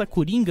Cats a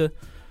Coringa,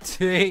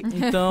 Sei.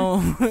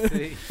 Então,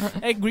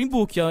 é Green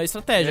Book, é uma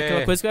estratégia,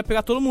 aquela coisa que vai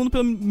pegar todo mundo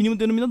pelo mínimo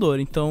denominador.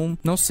 Então,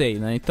 não sei,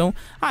 né? Então,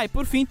 e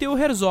por fim tem o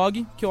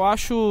Herzog, que eu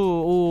acho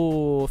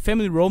o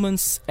Family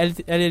Romance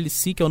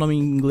LLC, que é o nome em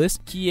inglês,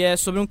 que é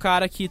sobre um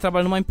cara que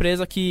trabalha numa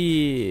empresa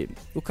que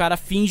o cara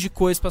finge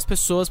coisas pras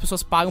pessoas, as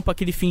pessoas pagam pra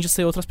que ele finge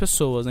ser outras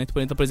pessoas, né?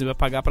 Então, por exemplo, vai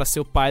pagar pra ser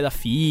o pai da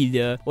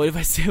filha, ou ele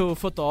vai ser o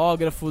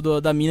fotógrafo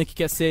da mina que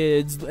quer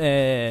ser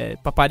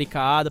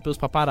paparicada pelos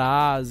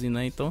paparazzi,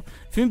 né? Então,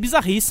 filme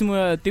bizarríssimo,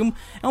 é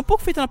um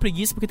pouco feito na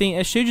preguiça, porque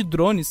é cheio de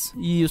drones,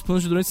 e os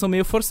planos de drones são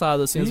meio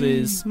forçados, assim, às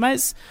vezes.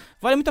 Mas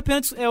vale muito a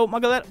pena. Uma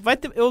galera,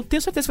 eu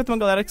tenho certeza que vai ter uma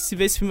galera que, se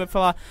vê esse filme, vai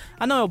falar: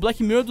 ah, não, é o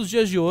Black Mirror dos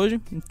dias de hoje.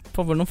 Por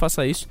favor, não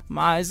faça isso.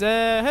 Mas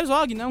é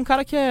Herzog, né? Um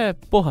cara que é...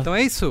 Porra. Então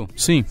é isso?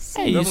 Sim.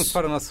 Vamos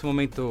para o nosso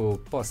momento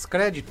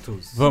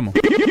pós-créditos? Vamos.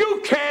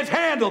 You can't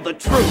handle the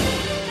truth!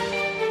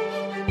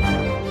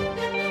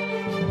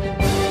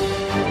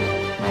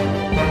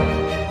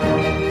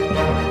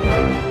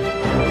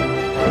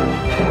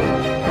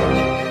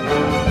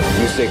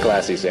 Stay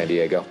classy, San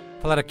Diego.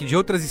 Falar aqui de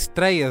outras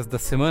estreias da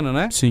semana,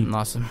 né? Sim.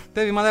 Nossa.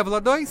 Teve Malévola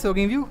 2,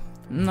 alguém viu?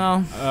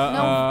 Não.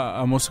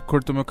 A moça que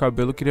cortou meu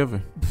cabelo, queria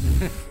ver.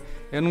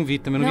 Eu não vi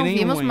também, não vi nenhum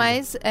vimos, ainda.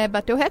 Mas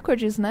bateu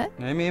recordes, né?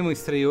 É mesmo,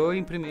 estreou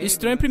em primeiro.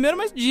 Estreou em primeiro,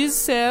 mas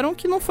disseram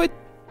que não fez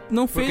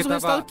o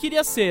resultado que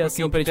queria ser,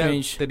 assim,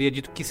 aparentemente. Teria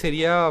dito que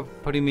seria a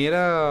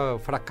primeira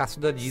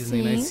fracasso da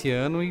Disney, né, esse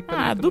ano. E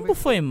Dumbo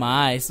foi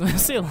mais,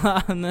 sei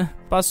lá, né?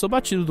 Passou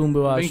batido o Dumbo,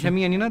 eu acho.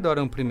 Benjamin e a Nina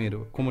adoram o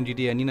primeiro, como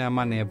diria a Nina, a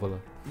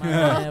Manévola.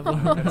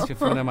 Esse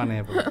filme da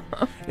Manévola.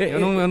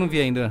 Eu não vi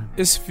ainda.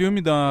 Esse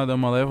filme da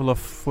Malévola,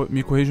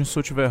 me corrijam se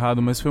eu estiver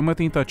errado, mas foi uma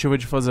tentativa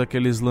de fazer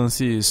aqueles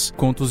lances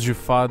contos de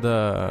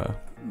fada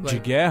de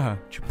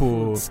guerra,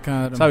 tipo,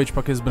 sabe, tipo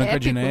aqueles Branca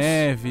de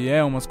Neve,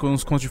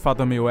 uns contos de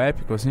fada meio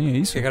épico, assim, é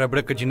isso? Que era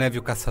Branca de Neve e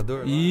o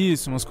Caçador?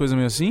 Isso, umas coisas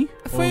meio assim?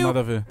 Foi ou nada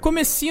a ver?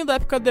 Comecinho da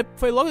época,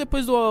 foi logo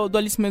depois do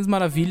Alice no País das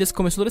Maravilhas,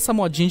 começou toda essa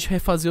modinha de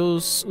refazer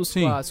os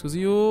clássicos,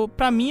 e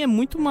pra mim é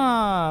muito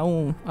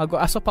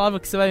a sua palavra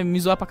que você vai me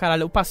zoar pra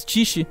caralho, o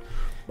pastiche.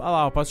 Ah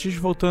lá, o pastiche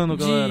voltando,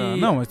 galera.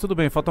 Não, mas tudo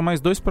bem, faltam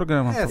mais 2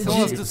 programas.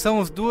 São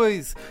os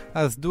dois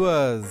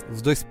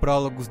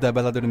prólogos da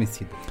Bela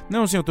Adormecida.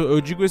 Não, sim,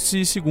 eu digo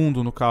esse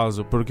segundo, no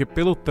caso, porque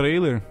pelo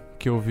trailer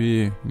que eu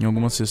vi em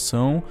alguma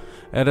sessão,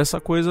 era essa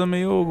coisa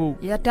meio...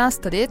 Ia ter umas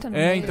tretas,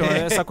 né? Então,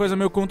 é essa coisa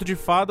meio conto de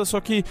fada, só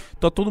que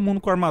tá todo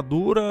mundo com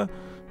armadura...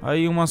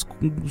 Aí uns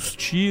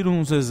tiros,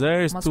 uns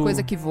exércitos... Umas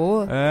coisas que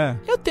voam.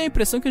 Eu tenho a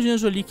impressão que a Angelina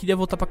Jolie queria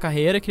voltar pra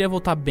carreira, queria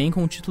voltar bem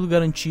com um título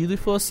garantido e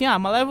falou assim,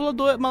 Manévola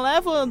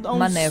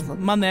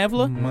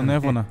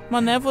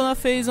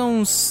fez há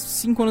uns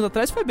 5 anos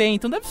atrás, foi bem.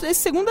 Então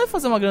esse segundo deve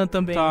fazer uma grana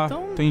também. Tá,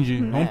 então, entendi.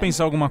 Vamos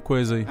pensar alguma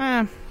coisa aí.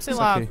 Sei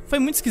lá. Foi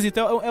muito esquisito.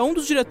 É um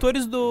dos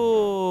diretores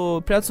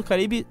do Piratas do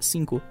Caribe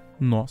 5.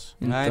 Nossa.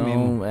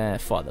 Então, é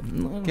foda.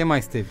 O que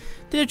mais teve?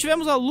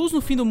 Tivemos A Luz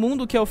no Fim do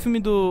Mundo, que é o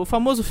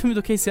famoso filme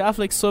do Casey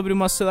Affleck sobre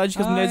uma sociedade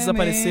que as mulheres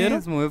desapareceram.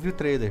 Mesmo, eu vi o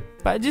trailer.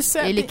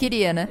 Ele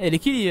queria, né? Ele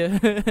queria.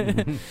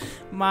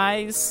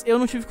 Mas eu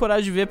não tive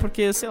coragem de ver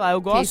porque, sei lá,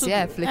 eu gosto... Casey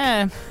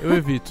Affleck. Eu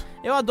evito.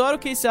 Eu adoro o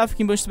Casey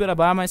Affleck em Banjo de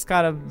Beirabá, mas,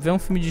 cara, ver um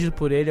filme dirigido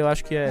por ele, eu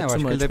acho que é eu acho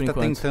que ele deve estar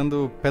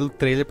tentando, pelo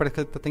trailer, parece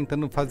que ele tá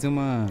tentando fazer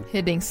uma...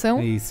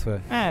 Redenção? Isso,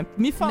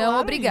 me falaram.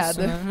 Não, obrigada.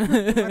 Isso,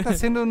 né? Mas tá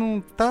sendo,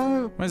 não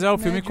tá... Mas o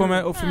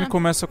filme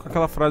começa com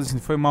aquela frase assim,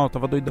 foi mal,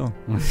 tava doidão.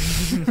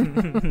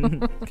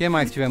 O que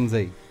mais tivemos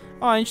aí?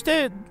 A gente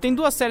tem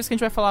 2 séries que a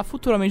gente vai falar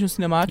futuramente no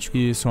Cinemático.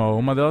 Isso,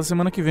 uma delas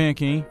semana que vem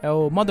aqui, hein? É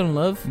o Modern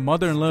Love.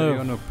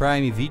 Estreou no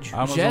Prime Video.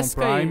 Amazon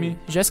Prime.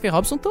 Jéssica e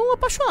Robson estão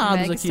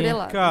apaixonados aqui.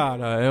 Estrelado.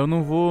 Cara, eu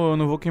não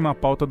vou queimar a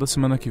pauta da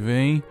semana que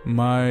vem,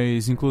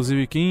 mas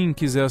inclusive quem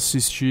quiser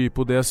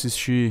puder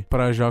assistir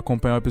pra já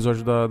acompanhar o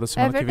episódio da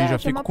semana que vem, já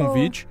fica o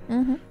convite.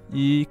 Uhum.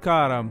 E,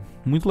 cara,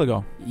 muito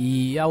legal.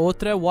 E a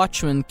outra é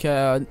Watchmen, que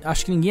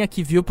acho que ninguém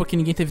aqui viu porque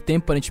ninguém teve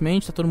tempo,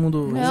 aparentemente. Tá todo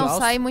mundo exausto.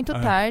 Sai muito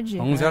tarde.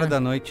 11 horas da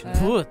noite.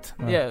 Puta.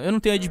 Eu não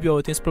tenho HBO,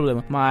 eu tenho esse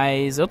problema.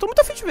 Mas eu tô muito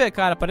afim de ver,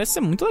 cara. Parece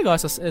ser muito legal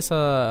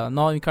essa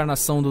nova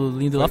encarnação do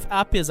Lindelof,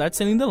 apesar de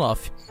ser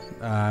Lindelof.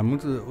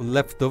 O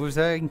Leftovers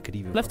é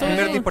incrível. A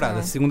primeira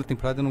temporada, a segunda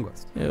temporada eu não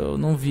gosto. Eu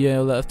não via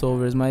o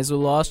Leftovers, mas o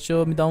Lost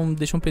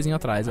deixa um pezinho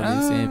atrás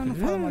ali sempre. Não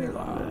fala mais.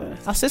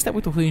 A sexta é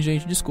muito ruim,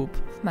 gente, desculpa.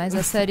 Mas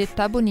a série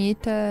tá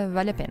bonita,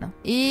 vale a pena.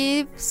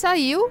 E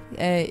saiu,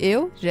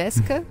 eu,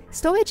 Jéssica,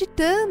 estou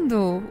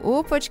editando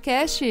o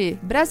podcast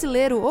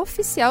brasileiro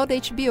oficial da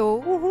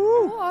HBO,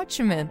 o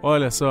Watchmen.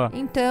 Olha só.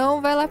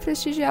 Então vai lá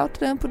prestigiar o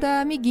trampo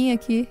da amiguinha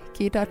aqui,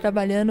 que tá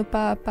trabalhando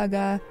pra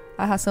pagar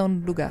a ração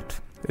do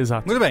gato.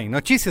 Exato. Muito bem,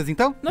 notícias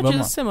então? Notícias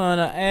da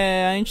semana.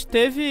 A gente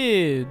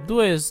teve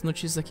 2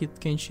 notícias aqui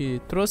que a gente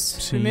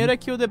trouxe. Sim. Primeiro é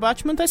que o The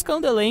Batman tá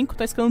escalando elenco,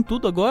 tá escalando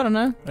tudo agora,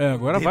 né?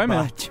 Agora vai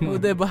mesmo. O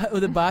The Batman. O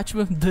The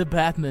Batman.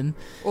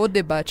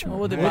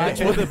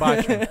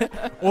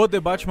 O The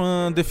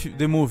Batman,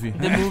 The Movie.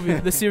 The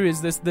Movie, The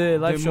Series, The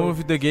Live Show. The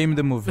Movie, The Game,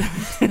 The Movie.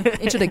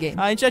 Into the Game.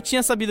 A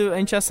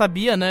gente já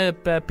sabia, né,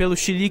 pelo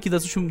chilique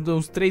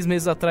dos 3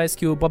 meses atrás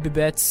que o Bobby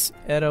Betts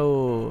era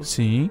o...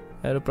 Sim.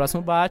 Era o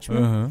próximo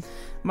Batman.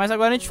 Mas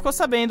agora a gente ficou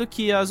sabendo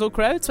que a Zoe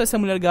Kravitz vai ser a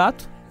Mulher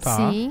Gato. Tá.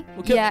 Sim,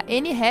 e a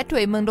Anne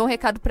Hathaway mandou um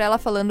recado pra ela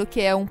falando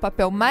que é um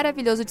papel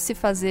maravilhoso de se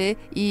fazer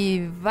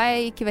e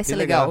vai ser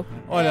legal.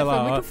 Olha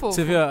lá,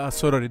 você vê a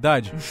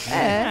sororidade?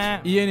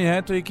 E Anne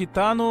Hathaway que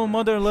tá no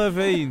Mother Love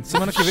aí,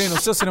 semana que vem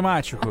no seu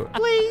cinemático.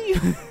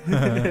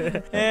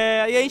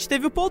 E a gente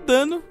teve o Paul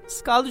Dano,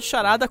 escalado de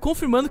charada,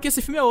 confirmando que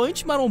esse filme é o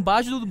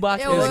anti-marombagem do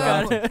Batman. Eu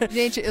amo.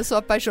 Gente, eu sou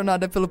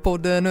apaixonada pelo Paul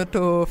Dano, eu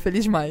tô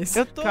feliz demais.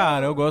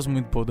 Cara, eu gosto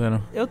muito do Paul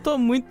Dano. Eu tô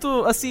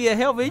muito, assim, é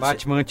realmente...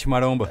 Batman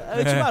anti-maromba.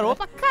 Anti-maromba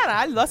pra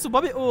caralho. Nossa,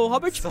 o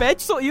Robert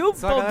Pattinson e o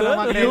Paul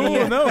Dano.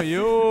 E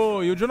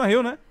o Jonah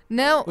Hill, né?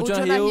 Não, o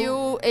Jonah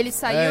Hill, ele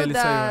saiu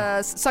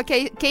das... Saiu. Só que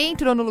aí, quem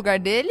entrou no lugar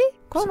dele?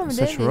 Qual o nome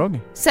dele? Seth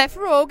Rogen? Seth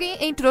Rogen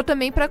entrou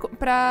também pra...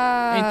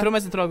 Entrou,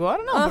 mas entrou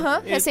agora?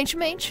 Não.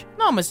 Recentemente.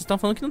 Não, mas vocês estão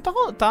falando que não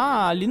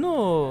tá ali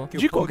no... Que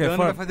de qualquer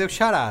forma vai fazer o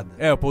charada.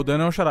 O Paul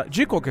Dano é um charada.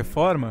 De qualquer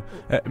forma,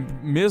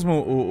 mesmo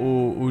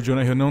o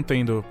Jonah Hill não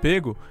tendo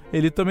pego,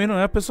 ele também não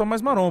é a pessoa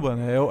mais maromba,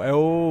 né? É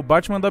o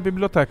Batman da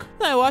biblioteca.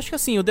 Não, eu acho que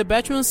assim, o The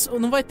Batman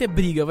não vai ter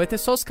briga, vai ter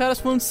só os caras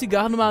fumando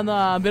cigarro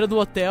na beira do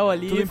hotel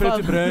ali. Tudo em preto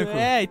e branco.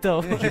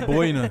 Então. De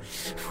boina.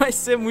 Vai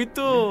ser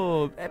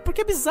muito...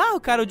 porque é bizarro,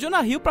 cara. O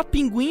Jonah Hill pra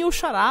pinguim ou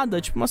charada.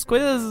 Tipo, umas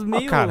coisas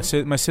meio... Cara,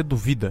 mas você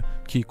duvida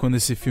que quando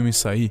esse filme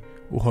sair,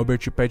 o Robert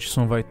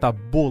Pattinson vai estar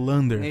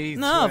Bolander?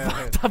 Não,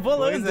 vai tá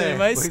Bolander,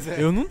 mas...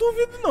 Eu não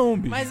duvido não,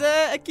 bicho. Mas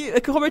é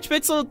que o Robert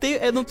Pattinson não tem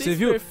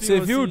Você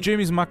viu o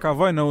James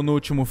McAvoy no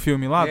último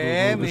filme lá,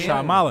 do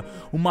Shyamalan?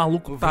 O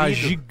maluco tá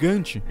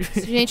gigante.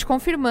 Gente,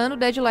 confirmando, o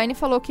Deadline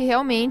falou que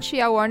realmente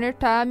a Warner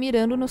tá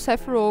mirando no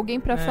Seth Rogen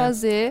pra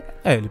fazer...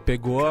 Ele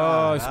pegou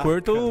a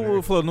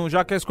Squirtle, falou,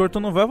 já que a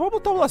Squirtle não vai, vou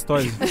botar o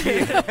Blastoise.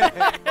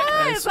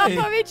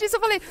 Exatamente isso. Eu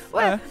falei,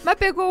 mas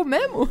pegou o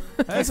mesmo?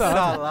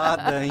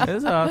 Salada, hein?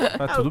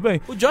 Exato. Tudo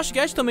bem. O Josh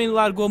Gad também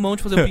largou a mão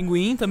de fazer o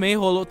pinguim, também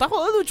rolou. Tá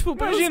rolando, tipo,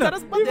 imagina, os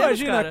caras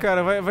bandeiros,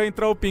 cara, vai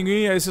entrar o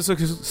pinguim, aí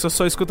você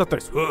só escuta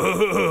atrás.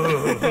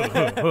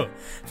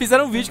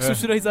 Fizeram um vídeo que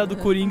substituiu a risada do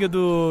Coringa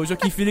do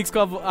Joaquin Phoenix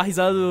com a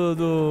risada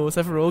do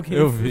Seth Rogen.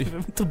 Eu vi. Foi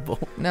muito bom.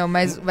 Não,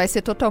 mas vai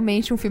ser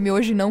totalmente um filme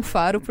hoje não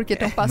faro, porque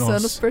estão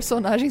passando os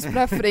personagens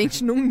pra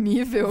frente num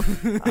nível.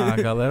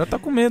 A galera tá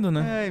com medo,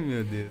 né? Ai,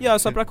 meu Deus. E ó,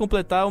 só pra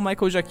completar, o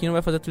Michael Giacchino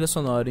vai fazer a trilha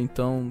sonora,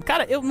 então...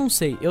 Cara, eu não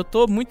sei, eu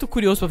tô muito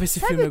curioso pra ver esse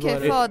filme agora. Sabe o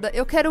que é foda?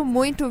 Eu quero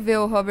muito ver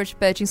o Robert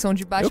Pattinson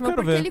de Batman,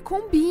 porque ele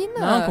combina.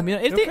 Não,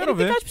 combina. Ele tem cara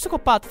de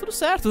psicopata, tudo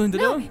certo,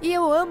 entendeu? Não, e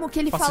eu amo que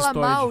ele fala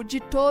mal de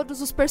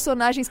todos os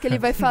personagens que ele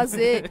vai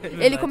fazer.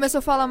 Ele começou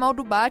a falar mal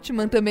do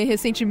Batman também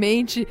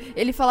recentemente.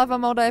 Ele falava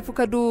mal da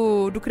época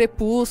do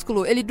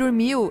Crepúsculo. Ele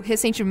dormiu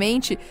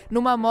recentemente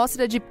numa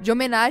mostra de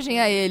homenagem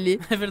a ele.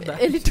 É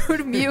verdade. Ele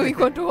dormiu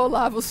enquanto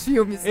rolava os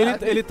filmes,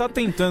 sabe? Ele tá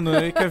tentando,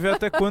 né? Ele quer ver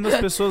até quando as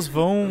pessoas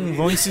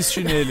vão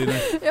insistir nele,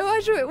 né? Eu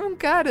acho um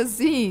cara,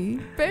 assim,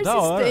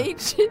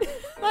 persistente.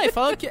 E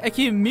falam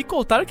que me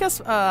contaram que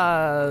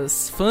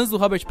as fãs do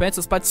Robert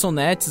Pattinson, as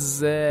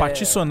Pattinsonettes...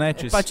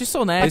 Patissonettes.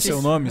 Patissonettes. Esse é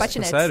o nome?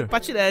 Sério?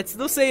 Patinetes.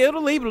 Não sei, eu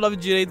não lembro o nome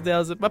direito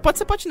delas. Mas pode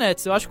ser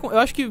patinetes. Eu acho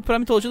que pra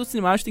mitologia do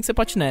cinema tem que ser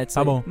patinetes.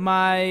 Tá bom.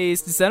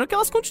 Mas disseram que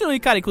elas continuam. E,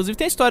 cara, inclusive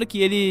tem a história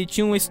que ele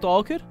tinha um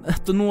stalker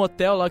num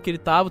hotel lá que ele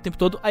tava o tempo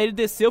todo. Aí ele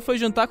desceu, foi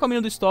jantar com a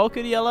menina do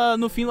stalker e ela,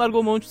 no fim,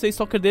 largou mão de ser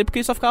stalker dele porque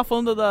ele só ficava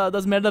falando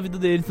das merdas da vida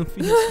dele, no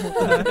fim.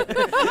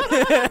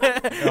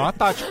 É uma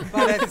tática.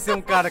 Parece ser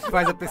um cara que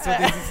faz a pessoa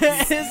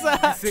desistir de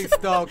ser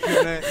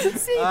stalker, né?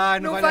 Sim,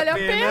 não vale a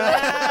pena.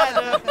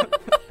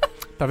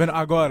 Tá vendo?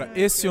 Agora,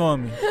 esse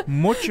homem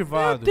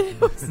motivado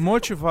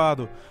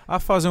a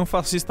fazer um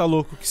fascista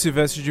louco que se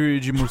veste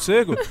de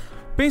morcego,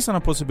 pensa na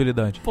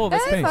possibilidade. Pô,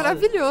 pensa.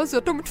 Maravilhoso,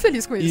 eu tô muito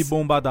feliz com isso. E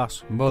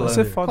bombadaço.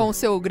 Você com o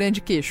seu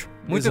grande queixo.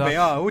 Muito bem,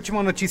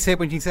 última notícia aí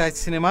pra gente encerrar esse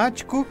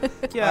cinemático.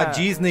 Que a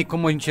Disney,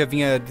 como a gente já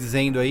vinha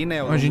dizendo aí,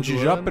 né? A gente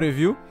já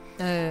previu.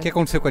 O que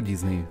aconteceu com a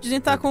Disney?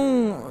 Disney tá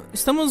com...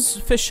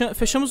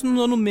 Fechamos no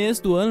nono mês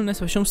do ano, né?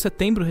 Fechamos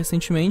setembro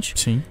recentemente.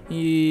 Sim.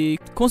 E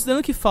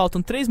considerando que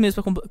faltam 3 meses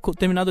pra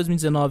terminar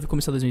 2019 e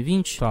começar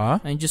 2020,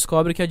 tá. A gente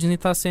descobre que a Disney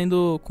tá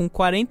sendo com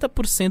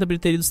 40% da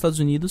bilheteria dos Estados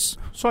Unidos.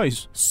 Só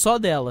isso? Só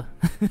dela.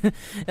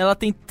 Ela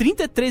tem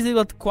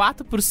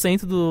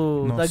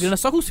 33,4% da grana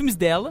só com os filmes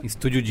dela.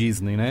 Estúdio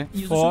Disney, né?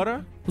 E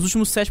fora os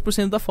últimos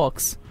 7% da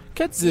Fox.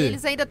 Quer dizer... E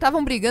eles ainda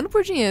estavam brigando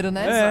por dinheiro,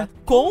 né?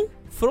 Com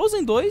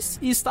Frozen 2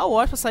 e Star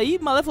Wars pra sair,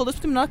 Malévola 2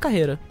 pra terminar a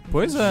carreira.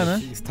 Pois é,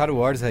 né? Star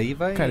Wars aí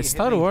vai... Cara,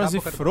 Star Wars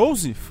e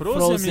Frozen,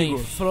 amigo.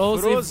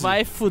 Frozen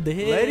vai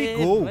fuder. Let it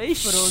go. Vai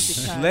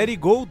Frozen, cara. Let it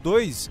go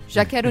 2.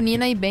 Já quero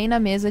Nina e Ben na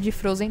mesa de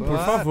Frozen 2. Por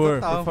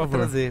favor, total, por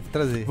favor. Vou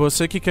trazer.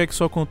 Você que quer que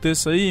isso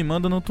aconteça aí,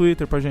 manda no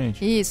Twitter pra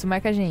gente. Isso,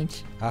 marca a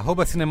gente.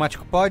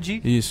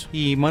 @cinemáticopod. Isso.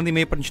 E manda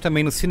e-mail pra gente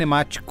também no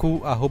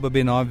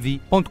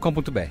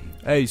cinemático@b9.com.br.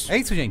 É isso. É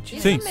isso, gente?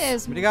 Isso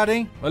mesmo. Obrigado,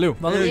 hein? Valeu.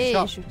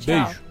 Beijo. Tchau.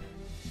 Beijo.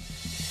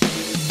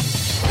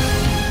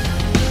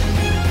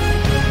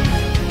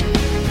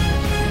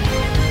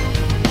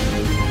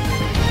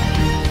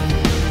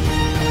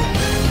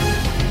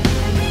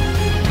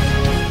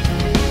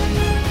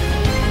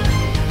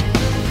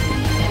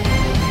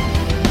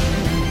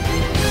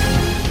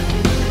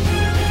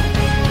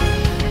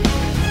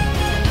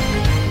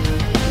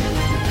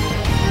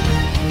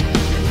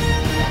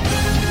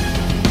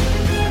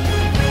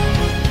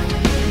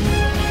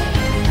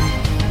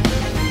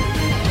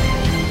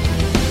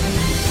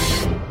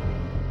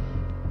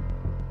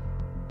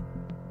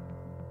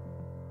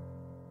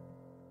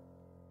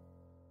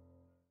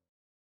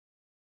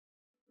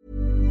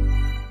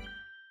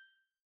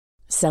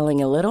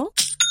 Selling a little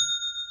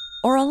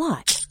or a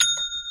lot?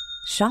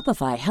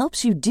 Shopify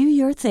helps you do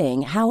your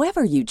thing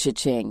however you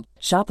cha-ching.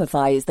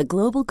 Shopify is the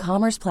global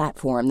commerce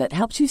platform that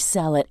helps you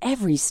sell at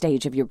every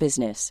stage of your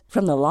business.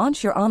 From the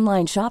launch your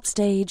online shop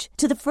stage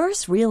to the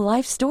first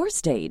real-life store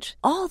stage,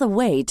 all the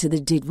way to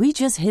the did we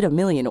just hit a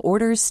million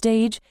orders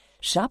stage.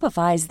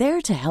 Shopify is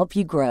there to help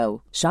you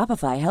grow.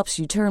 Shopify helps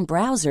you turn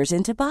browsers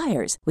into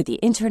buyers with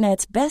the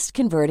internet's best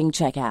converting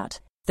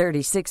checkout.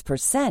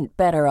 36%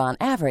 better on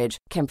average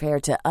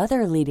compared to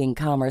other leading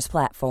commerce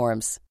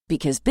platforms.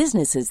 Because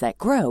businesses that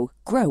grow,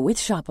 grow with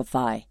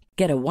Shopify.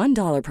 Get a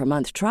 $1 per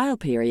month trial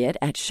period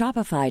at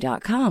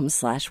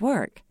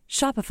shopify.com/work.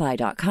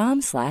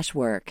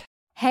 Shopify.com/work.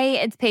 Hey,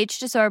 it's Paige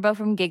DeSorbo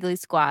from Giggly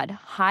Squad.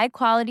 High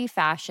quality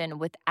fashion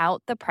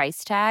without the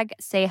price tag.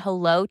 Say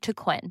hello to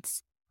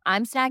Quince.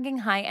 I'm snagging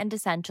high-end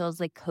essentials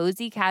like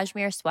cozy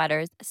cashmere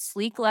sweaters,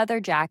 sleek leather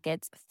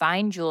jackets,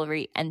 fine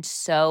jewelry, and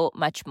so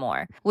much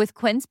more. With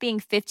Quince being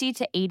 50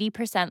 to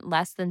 80%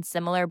 less than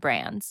similar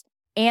brands.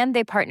 And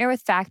they partner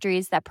with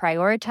factories that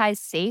prioritize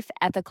safe,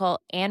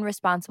 ethical, and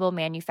responsible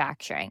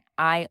manufacturing.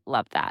 I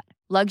love that.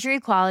 Luxury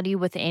quality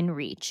within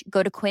reach.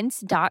 Go to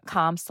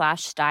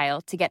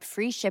quince.com/style to get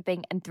free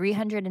shipping and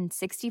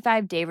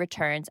 365-day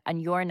returns on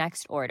your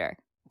next order.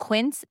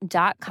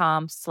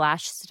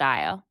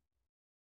 Quince.com/style.